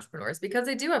expense for entrepreneurs because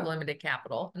they do have limited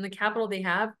capital, and the capital they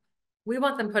have, we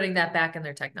want them putting that back in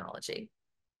their technology.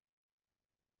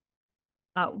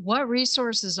 What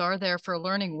resources are there for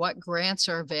learning what grants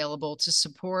are available to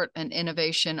support an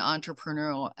innovation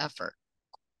entrepreneurial effort?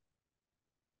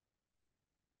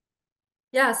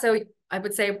 Yeah, so I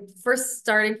would say first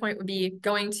starting point would be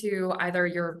going to either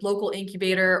your local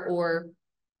incubator or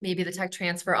maybe the tech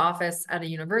transfer office at a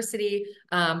university.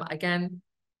 Again,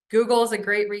 Google is a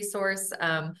great resource.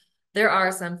 There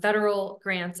are some federal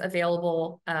grants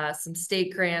available, some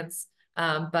state grants,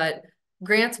 but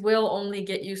grants will only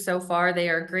get you so far. They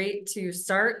are great to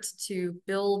start to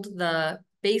build the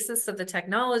basis of the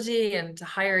technology and to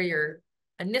hire your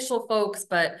initial folks,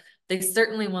 but they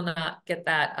certainly will not get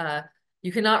that.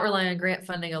 You cannot rely on grant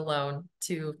funding alone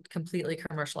to completely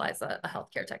commercialize a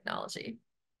healthcare technology.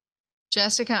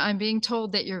 Jessica, I'm being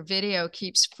told that your video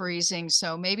keeps freezing,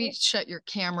 so maybe shut your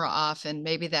camera off and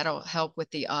maybe that'll help with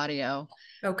the audio.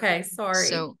 Okay, sorry.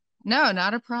 So, no,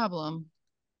 not a problem.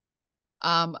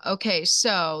 Okay,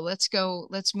 so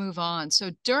let's move on.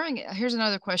 So here's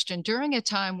another question. During a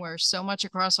time where so much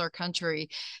across our country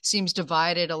seems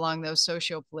divided along those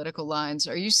socio-political lines,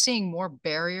 are you seeing more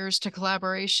barriers to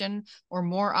collaboration or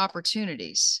more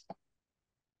opportunities?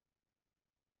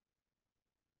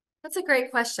 That's a great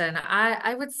question.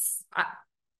 I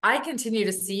continue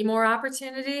to see more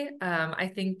opportunity.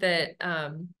 I think that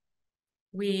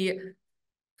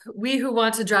we who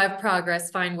want to drive progress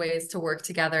find ways to work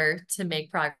together to make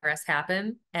progress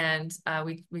happen, and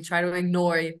we try to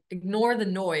ignore the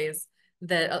noise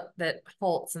that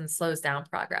halts and slows down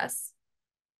progress.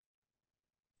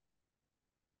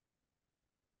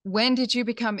 When did you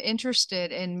become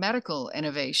interested in medical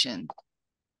innovation?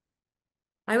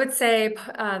 I would say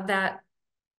that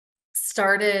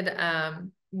started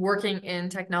working in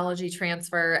technology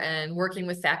transfer and working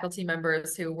with faculty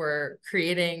members who were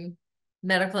creating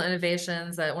medical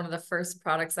innovations. One of the first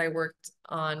products I worked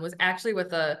on was actually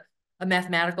with a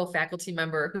mathematical faculty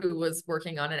member who was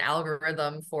working on an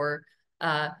algorithm for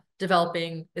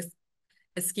developing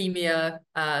ischemia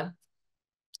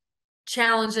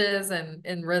challenges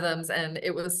and rhythms. And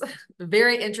it was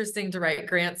very interesting to write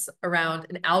grants around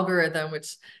an algorithm,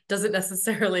 which doesn't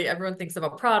necessarily, everyone thinks of a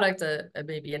product,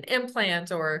 maybe an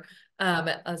implant or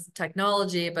a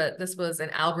technology, but this was an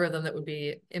algorithm that would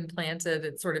be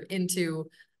implanted sort of into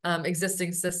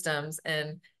existing systems.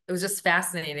 And it was just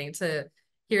fascinating to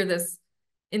hear this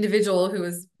individual who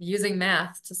was using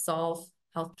math to solve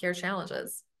healthcare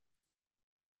challenges.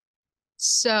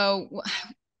 So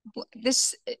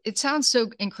it sounds so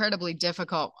incredibly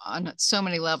difficult on so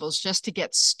many levels just to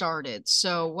get started.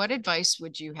 So what advice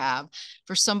would you have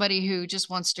for somebody who just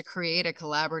wants to create a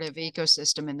collaborative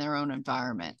ecosystem in their own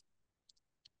environment?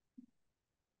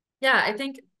 Yeah, I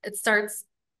think it starts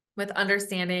with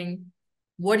understanding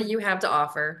what do you have to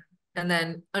offer, and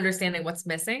then understanding what's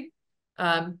missing.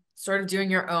 Sort of doing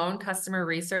your own customer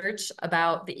research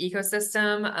about the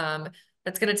ecosystem.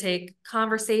 That's going to take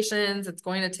conversations. It's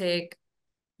going to take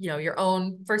your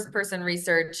own first-person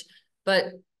research,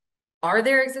 but are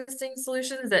there existing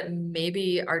solutions that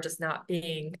maybe are just not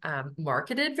being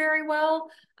marketed very well?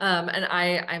 And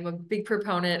I'm a big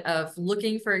proponent of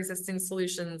looking for existing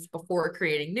solutions before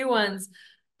creating new ones.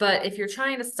 But if you're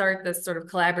trying to start this sort of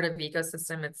collaborative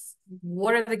ecosystem, it's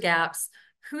what are the gaps?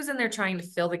 Who's in there trying to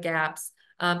fill the gaps?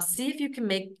 See if you can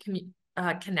make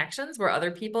connections where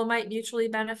other people might mutually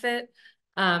benefit.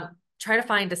 Try to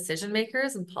find decision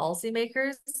makers and policy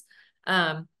makers.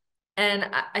 And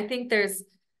I think there's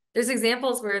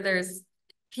examples where there's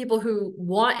people who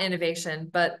want innovation,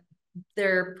 but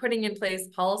they're putting in place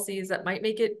policies that might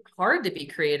make it hard to be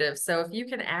creative. So if you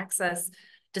can access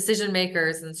decision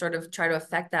makers and sort of try to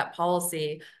affect that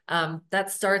policy, that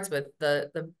starts with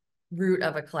the root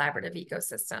of a collaborative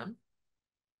ecosystem.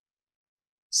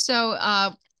 So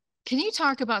can you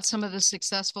talk about some of the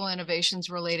successful innovations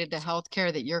related to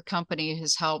healthcare that your company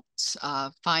has helped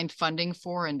find funding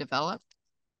for and develop?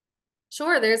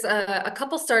 Sure. There's a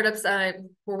couple startups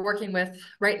we're working with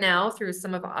right now through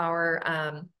some of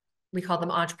our, we call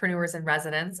them entrepreneurs in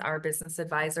residence, our business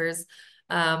advisors.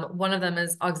 One of them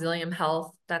is Auxilium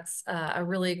Health. That's a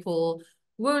really cool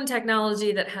wound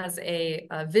technology that has a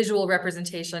visual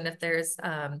representation if there's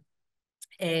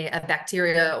a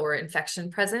bacteria or infection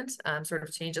present, sort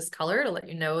of changes color to let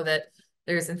you know that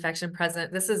there's infection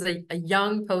present. This is a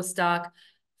young postdoc,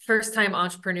 first-time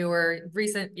entrepreneur,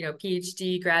 recent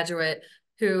PhD graduate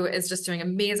who is just doing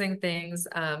amazing things.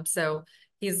 So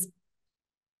he's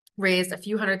raised a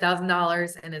few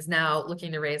 $100,000 and is now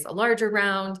looking to raise a larger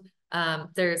round.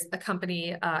 There's a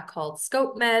company called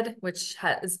ScopeMed, which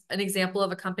is an example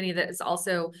of a company that has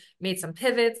also made some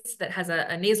pivots, that has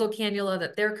a nasal cannula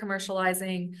that they're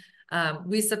commercializing.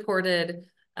 We supported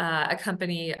a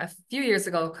company a few years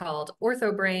ago called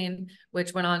OrthoBrain,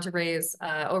 which went on to raise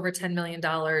over $10 million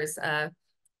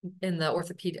in the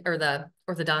orthopedic or the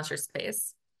orthodonture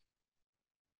space.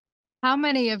 How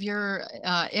many of your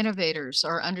innovators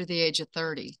are under the age of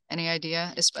 30? Any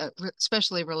idea,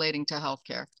 especially relating to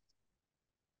healthcare?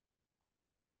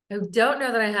 I don't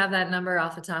know that I have that number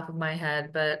off the top of my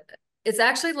head, but it's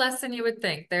actually less than you would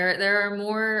think. There are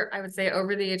more, I would say,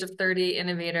 over the age of 30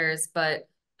 innovators, but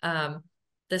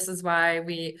This is why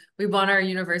we want our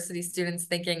university students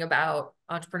thinking about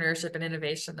entrepreneurship and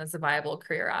innovation as a viable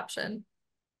career option.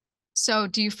 So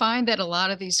do you find that a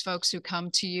lot of these folks who come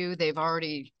to you, they've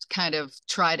already kind of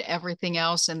tried everything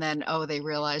else and then, oh, they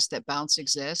realize that Bounce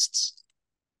exists?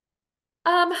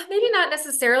 Maybe not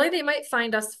necessarily. They might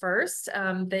find us first.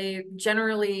 They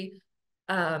generally,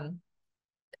 I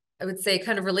would say,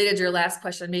 kind of related to your last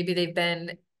question, maybe they've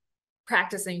been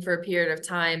practicing for a period of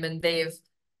time and they've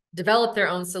developed their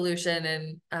own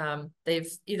solution, and they've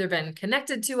either been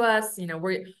connected to us. You know,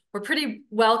 we're pretty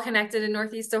well connected in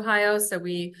Northeast Ohio, so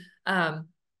we are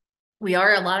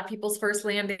a lot of people's first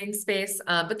landing space.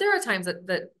 But there are times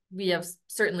that we have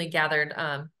certainly gathered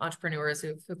entrepreneurs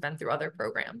who've been through other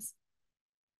programs.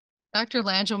 Dr.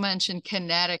 Langell mentioned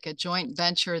Kinetic, a joint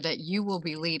venture that you will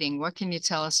be leading. What can you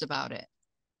tell us about it?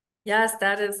 Yes,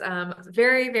 that is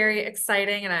very, very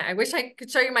exciting. And I wish I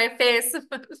could show you my face if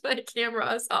my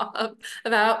camera is off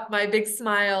about my big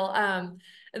smile.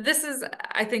 This is,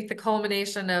 I think, the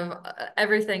culmination of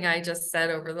everything I just said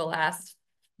over the last,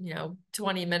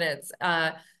 20 minutes,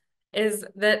 is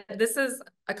that this is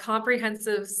a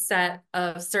comprehensive set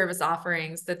of service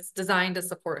offerings that's designed to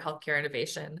support healthcare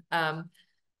innovation.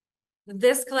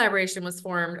 This collaboration was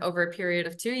formed over a period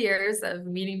of 2 years of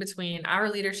meeting between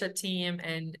our leadership team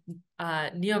and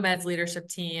NeoMed's leadership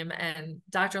team. And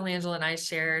Dr. Langell and I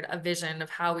shared a vision of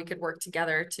how we could work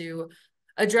together to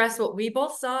address what we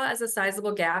both saw as a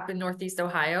sizable gap in Northeast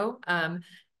Ohio. And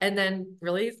then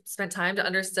really spent time to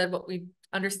understand what we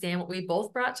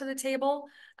both brought to the table.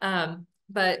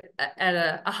 But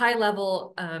at a high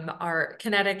level, our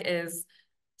Kinetic is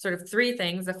sort of three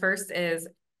things. The first is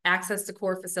access to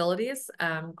core facilities.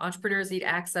 Entrepreneurs need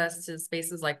access to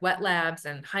spaces like wet labs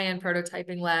and high-end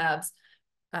prototyping labs,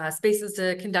 spaces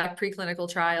to conduct preclinical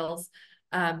trials.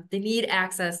 They need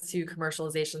access to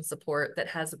commercialization support that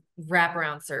has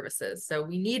wraparound services. So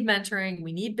we need mentoring,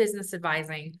 we need business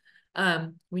advising,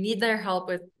 we need their help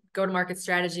with go-to-market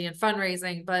strategy and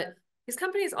fundraising, but these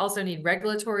companies also need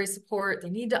regulatory support. They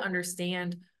need to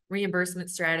understand reimbursement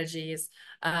strategies.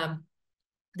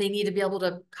 They need to be able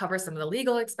to cover some of the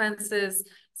legal expenses.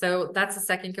 So that's the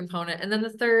second component. And then the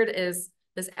third is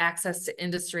this access to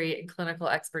industry and clinical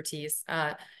expertise.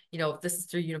 This is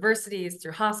through universities,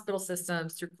 through hospital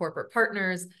systems, through corporate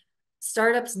partners.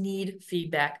 Startups need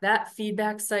feedback. That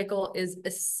feedback cycle is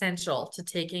essential to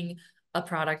taking a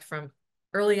product from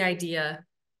early idea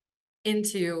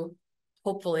into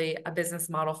hopefully a business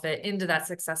model fit into that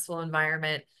successful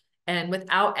environment. And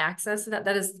without access to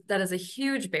that is a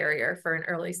huge barrier for an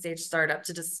early stage startup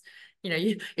to just,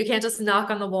 you can't just knock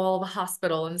on the wall of a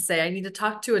hospital and say, I need to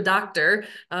talk to a doctor.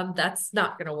 That's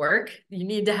not going to work. You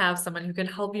need to have someone who can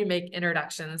help you make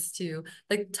introductions to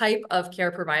the type of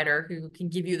care provider who can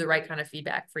give you the right kind of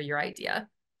feedback for your idea.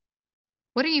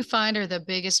 What do you find are the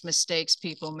biggest mistakes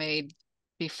people made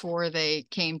before they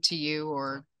came to you,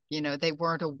 or, they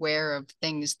weren't aware of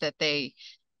things that they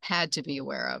had to be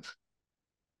aware of?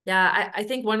 Yeah, I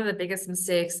think one of the biggest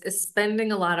mistakes is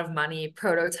spending a lot of money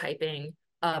prototyping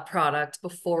a product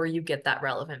before you get that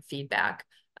relevant feedback.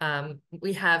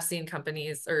 We have seen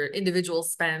companies or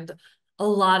individuals spend a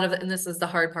lot of, and this is the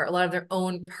hard part, a lot of their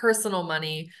own personal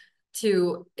money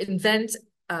to invent,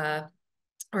 or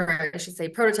I should say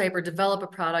prototype or develop a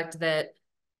product that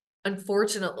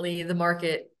unfortunately the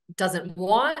market doesn't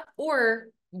want or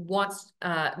wants,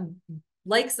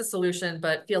 likes the solution,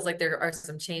 but feels like there are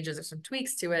some changes or some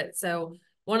tweaks to it. So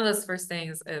one of those first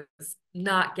things is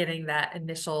not getting that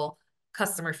initial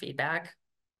customer feedback.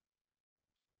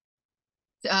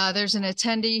 There's an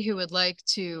attendee who would like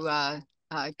to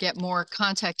get more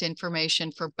contact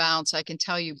information for Bounce. I can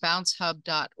tell you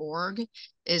bouncehub.org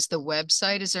is the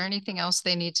website. Is there anything else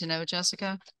they need to know,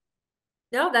 Jessica?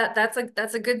 No, that's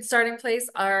a good starting place.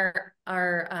 Our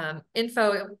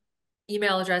info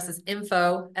email address is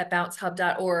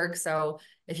info@bouncehub.org. So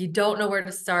if you don't know where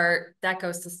to start, that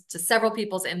goes to several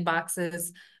people's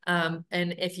inboxes. And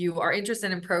if you are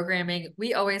interested in programming,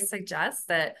 we always suggest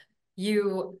that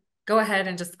you go ahead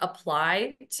and just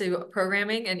apply to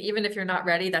programming. And even if you're not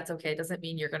ready, that's okay. It doesn't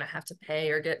mean you're going to have to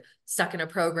pay or get stuck in a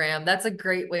program. That's a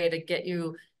great way to get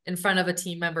you in front of a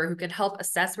team member who can help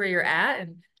assess where you're at.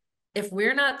 And if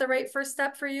we're not the right first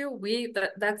step for you,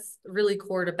 that's really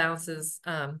core to Bounce's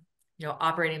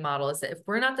operating model, is that if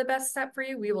we're not the best step for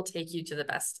you, we will take you to the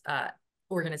best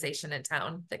organization in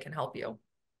town that can help you.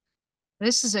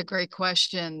 This is a great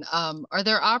question. Are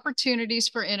there opportunities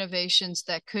for innovations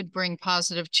that could bring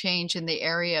positive change in the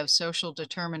area of social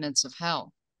determinants of health?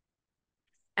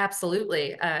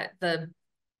 Absolutely. The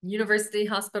university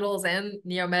hospitals and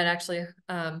NeoMed actually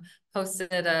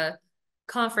hosted a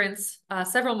conference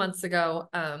several months ago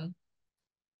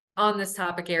on this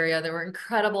topic area. There were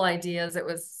incredible ideas. It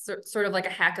was sort of like a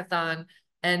hackathon.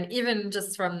 And even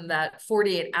just from that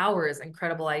 48 hours,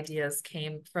 incredible ideas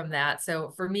came from that.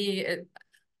 So for me,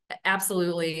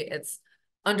 absolutely, it's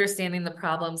understanding the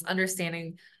problems,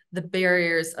 understanding the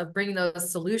barriers of bringing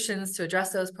those solutions to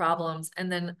address those problems.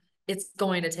 And then it's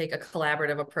going to take a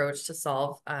collaborative approach to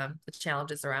solve the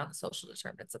challenges around the social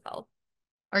determinants of health.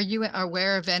 Are you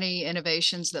aware of any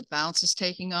innovations that Bounce is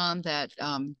taking on that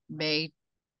may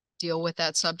deal with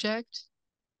that subject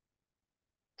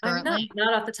currently? I'm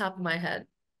not off the top of my head.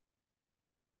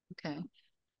 Okay.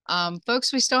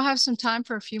 Folks, we still have some time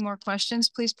for a few more questions.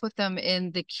 Please put them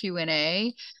in the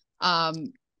Q&A.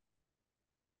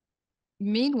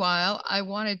 Meanwhile, I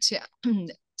wanted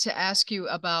to ask you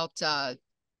about,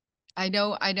 I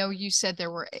know you said there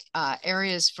were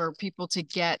areas for people to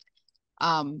get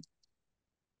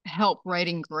help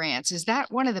writing grants. Is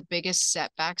that one of the biggest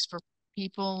setbacks for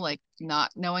people, like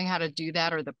not knowing how to do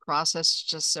that, or the process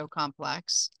just so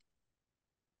complex?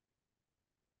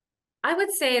 I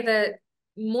would say that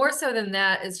more so than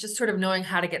that is just sort of knowing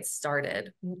how to get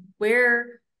started.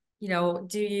 Where,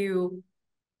 do you,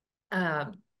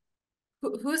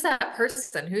 who's that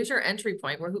person? Who's your entry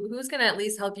point? Who's going to at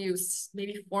least help you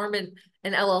maybe form an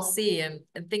LLC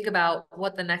and think about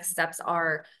what the next steps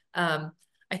are?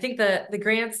 I think the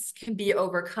grants can be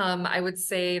overcome. I would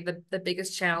say the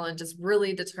biggest challenge is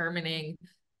really determining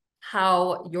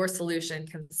how your solution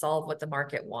can solve what the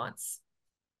market wants.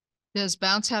 Does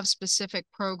Bounce have specific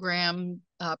programming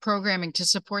to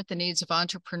support the needs of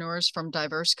entrepreneurs from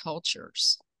diverse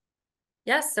cultures?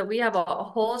 Yes, so we have a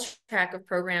whole track of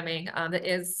programming that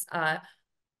is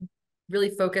really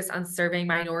focused on serving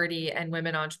minority and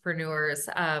women entrepreneurs.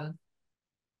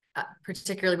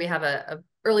 Particularly, we have a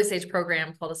early stage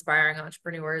program called Aspiring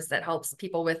Entrepreneurs that helps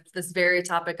people with this very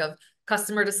topic of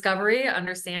customer discovery,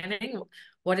 understanding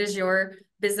what is your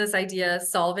business idea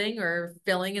solving or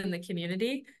filling in the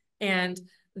community. And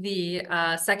the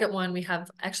second one, we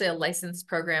have actually a licensed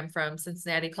program from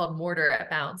Cincinnati called Mortar at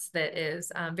Bounce that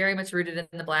is very much rooted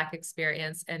in the Black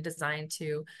experience and designed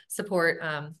to support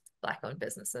Black-owned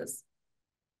businesses.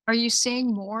 Are you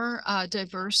seeing more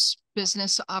diverse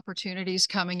business opportunities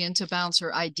coming into Bounce,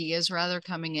 or ideas rather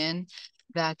coming in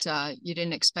that you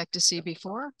didn't expect to see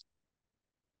before?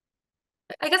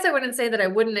 I guess I wouldn't say that I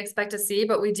wouldn't expect to see,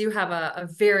 but we do have a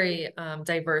very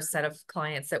diverse set of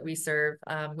clients that we serve,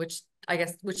 which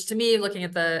to me, looking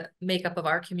at the makeup of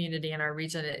our community and our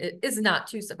region, it is not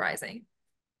too surprising.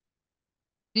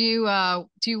 Do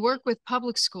you work with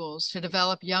public schools to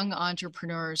develop young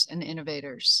entrepreneurs and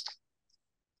innovators?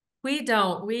 We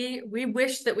don't. We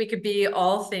wish that we could be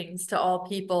all things to all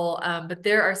people, but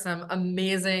there are some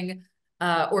amazing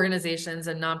organizations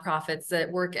and nonprofits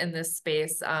that work in this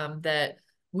space that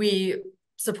we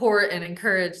support and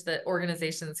encourage that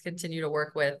organizations continue to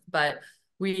work with, but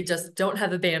we just don't have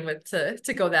the bandwidth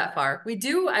to go that far. We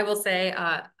do, I will say,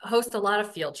 host a lot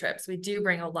of field trips. We do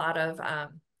bring a lot of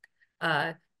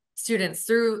students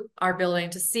through our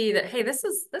building to see that, hey, this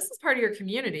is part of your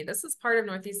community. This is part of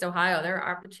Northeast Ohio. There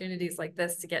are opportunities like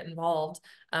this to get involved.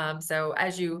 So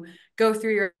as you go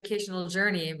through your educational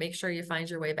journey, make sure you find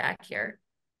your way back here.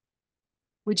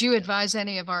 Would you advise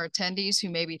any of our attendees who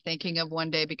may be thinking of one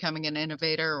day becoming an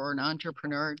innovator or an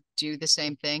entrepreneur, do the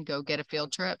same thing, go get a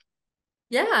field trip?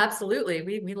 Yeah, absolutely.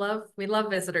 We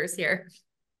love visitors here.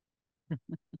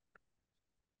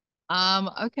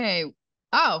 Okay.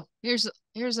 Oh, here's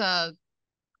a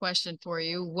question for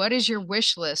you. What is your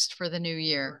wish list for the new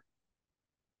year?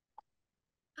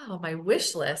 Oh, my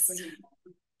wish list.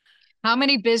 How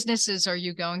many businesses are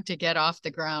you going to get off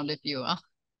the ground, if you will?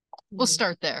 We'll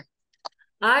start there.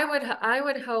 I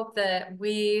would hope that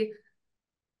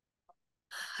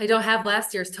I don't have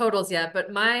last year's totals yet,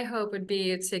 but my hope would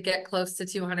be to get close to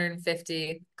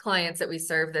 250 clients that we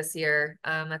serve this year.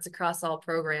 That's across all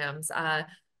programs.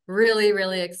 Really,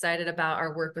 really excited about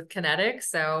our work with Kinetic.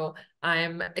 So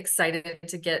I'm excited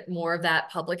to get more of that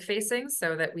public facing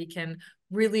so that we can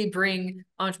really bring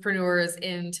entrepreneurs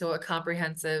into a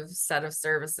comprehensive set of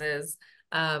services.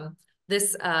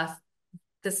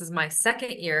 This is my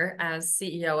second year as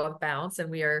CEO of Bounce, and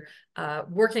we are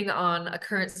working on a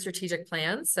current strategic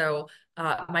plan. So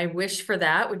my wish for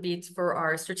that would be for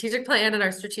our strategic plan and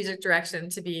our strategic direction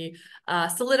to be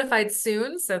solidified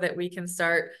soon so that we can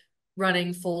start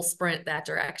running full sprint that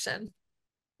direction.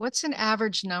 What's an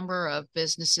average number of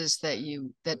businesses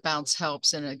that Bounce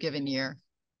helps in a given year?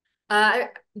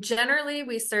 Generally,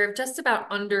 we serve just about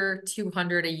under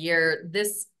 200 a year.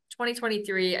 This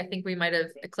 2023, I think we might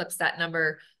have eclipsed that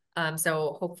number.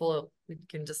 So hopefully we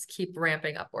can just keep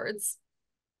ramping upwards.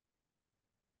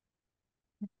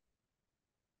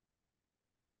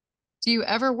 Do you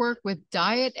ever work with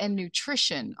diet and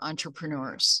nutrition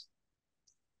entrepreneurs?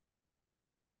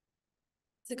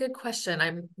 It's a good question.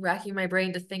 I'm racking my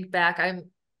brain to think back.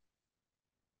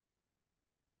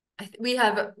 We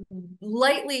have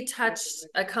lightly touched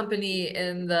a company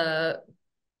in the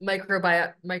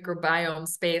microbiome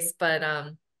space, but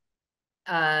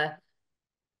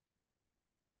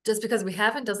just because we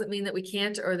haven't doesn't mean that we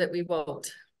can't or that we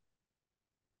won't.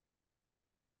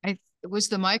 Was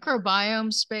the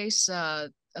microbiome space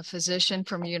a physician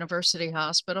from University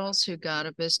Hospitals who got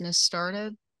a business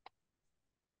started?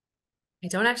 I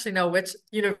don't actually know which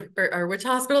or which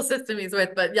hospital system he's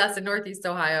with, but yes, in Northeast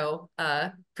Ohio,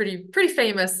 pretty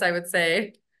famous, I would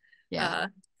say. Yeah.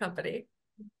 Company.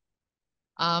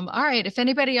 All right. If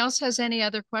anybody else has any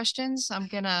other questions, I'm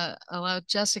gonna allow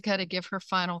Jessica to give her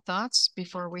final thoughts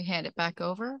before we hand it back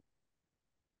over.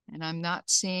 And I'm not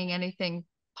seeing anything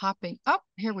popping up.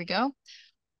 Here we go.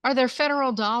 Are there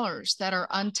federal dollars that are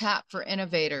untapped for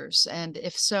innovators? And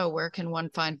if so, where can one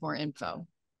find more info?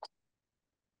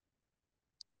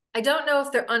 I don't know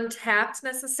if they're untapped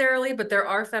necessarily, but there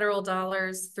are federal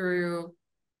dollars through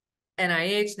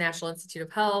NIH, National Institute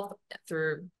of Health,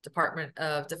 through Department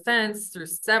of Defense, through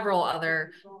several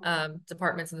other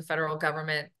departments in the federal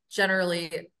government,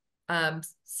 generally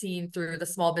seen through the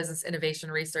Small Business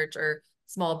Innovation Research or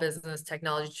Small Business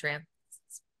Technology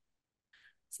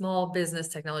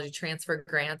Transfer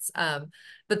grants.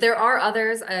 But there are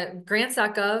others.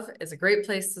 Grants.gov is a great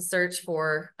place to search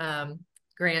for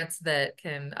grants that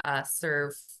can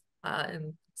serve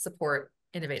and support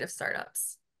innovative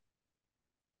startups.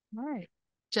 All right.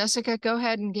 Jessica, go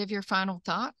ahead and give your final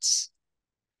thoughts.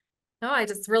 No, I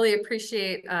just really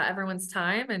appreciate everyone's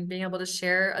time and being able to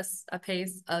share a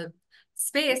space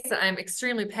that I'm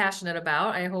extremely passionate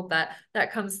about. I hope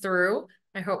that comes through.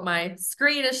 I hope my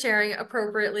screen is sharing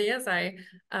appropriately as I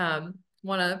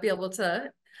want to be able to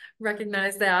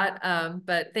recognize that.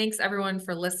 But thanks everyone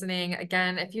for listening.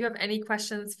 Again, if you have any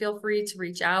questions, feel free to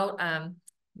reach out.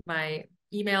 My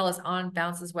email is on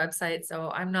Bounce's website,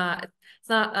 so it's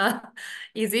not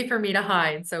easy for me to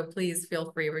hide. So please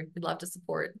feel free. We'd love to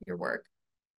support your work.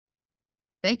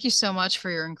 Thank you so much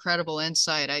for your incredible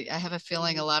insight. I have a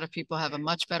feeling a lot of people have a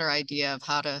much better idea of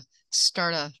how to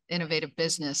start an innovative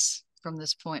business from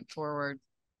this point forward.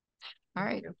 All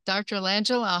right, Dr.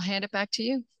 Langell, I'll hand it back to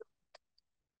you.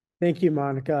 Thank you,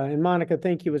 Monica. And Monica,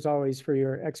 thank you as always for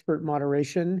your expert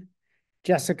moderation.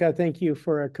 Jessica, thank you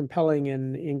for a compelling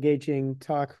and engaging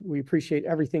talk. We appreciate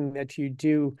everything that you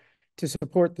do to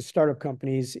support the startup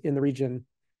companies in the region.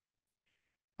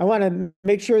 I want to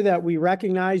make sure that we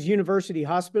recognize university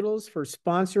hospitals for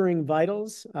sponsoring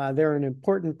VITALS. They're an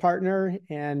important partner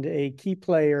and a key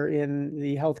player in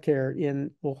the healthcare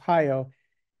in Ohio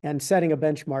and setting a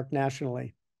benchmark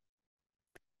nationally.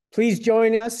 Please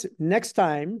join us next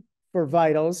time for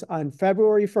VITALS on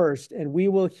February 1st, and we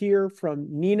will hear from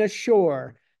Nina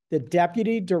Shore, the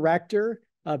Deputy Director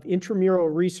of Intramural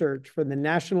Research for the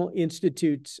National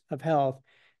Institutes of Health,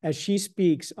 as she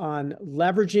speaks on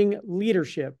leveraging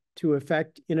leadership to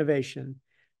affect innovation.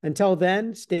 Until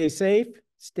then, stay safe,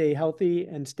 stay healthy,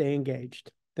 and stay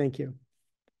engaged. Thank you.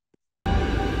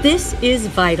 This is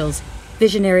VITALS,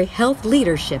 Visionary Health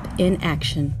Leadership in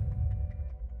Action.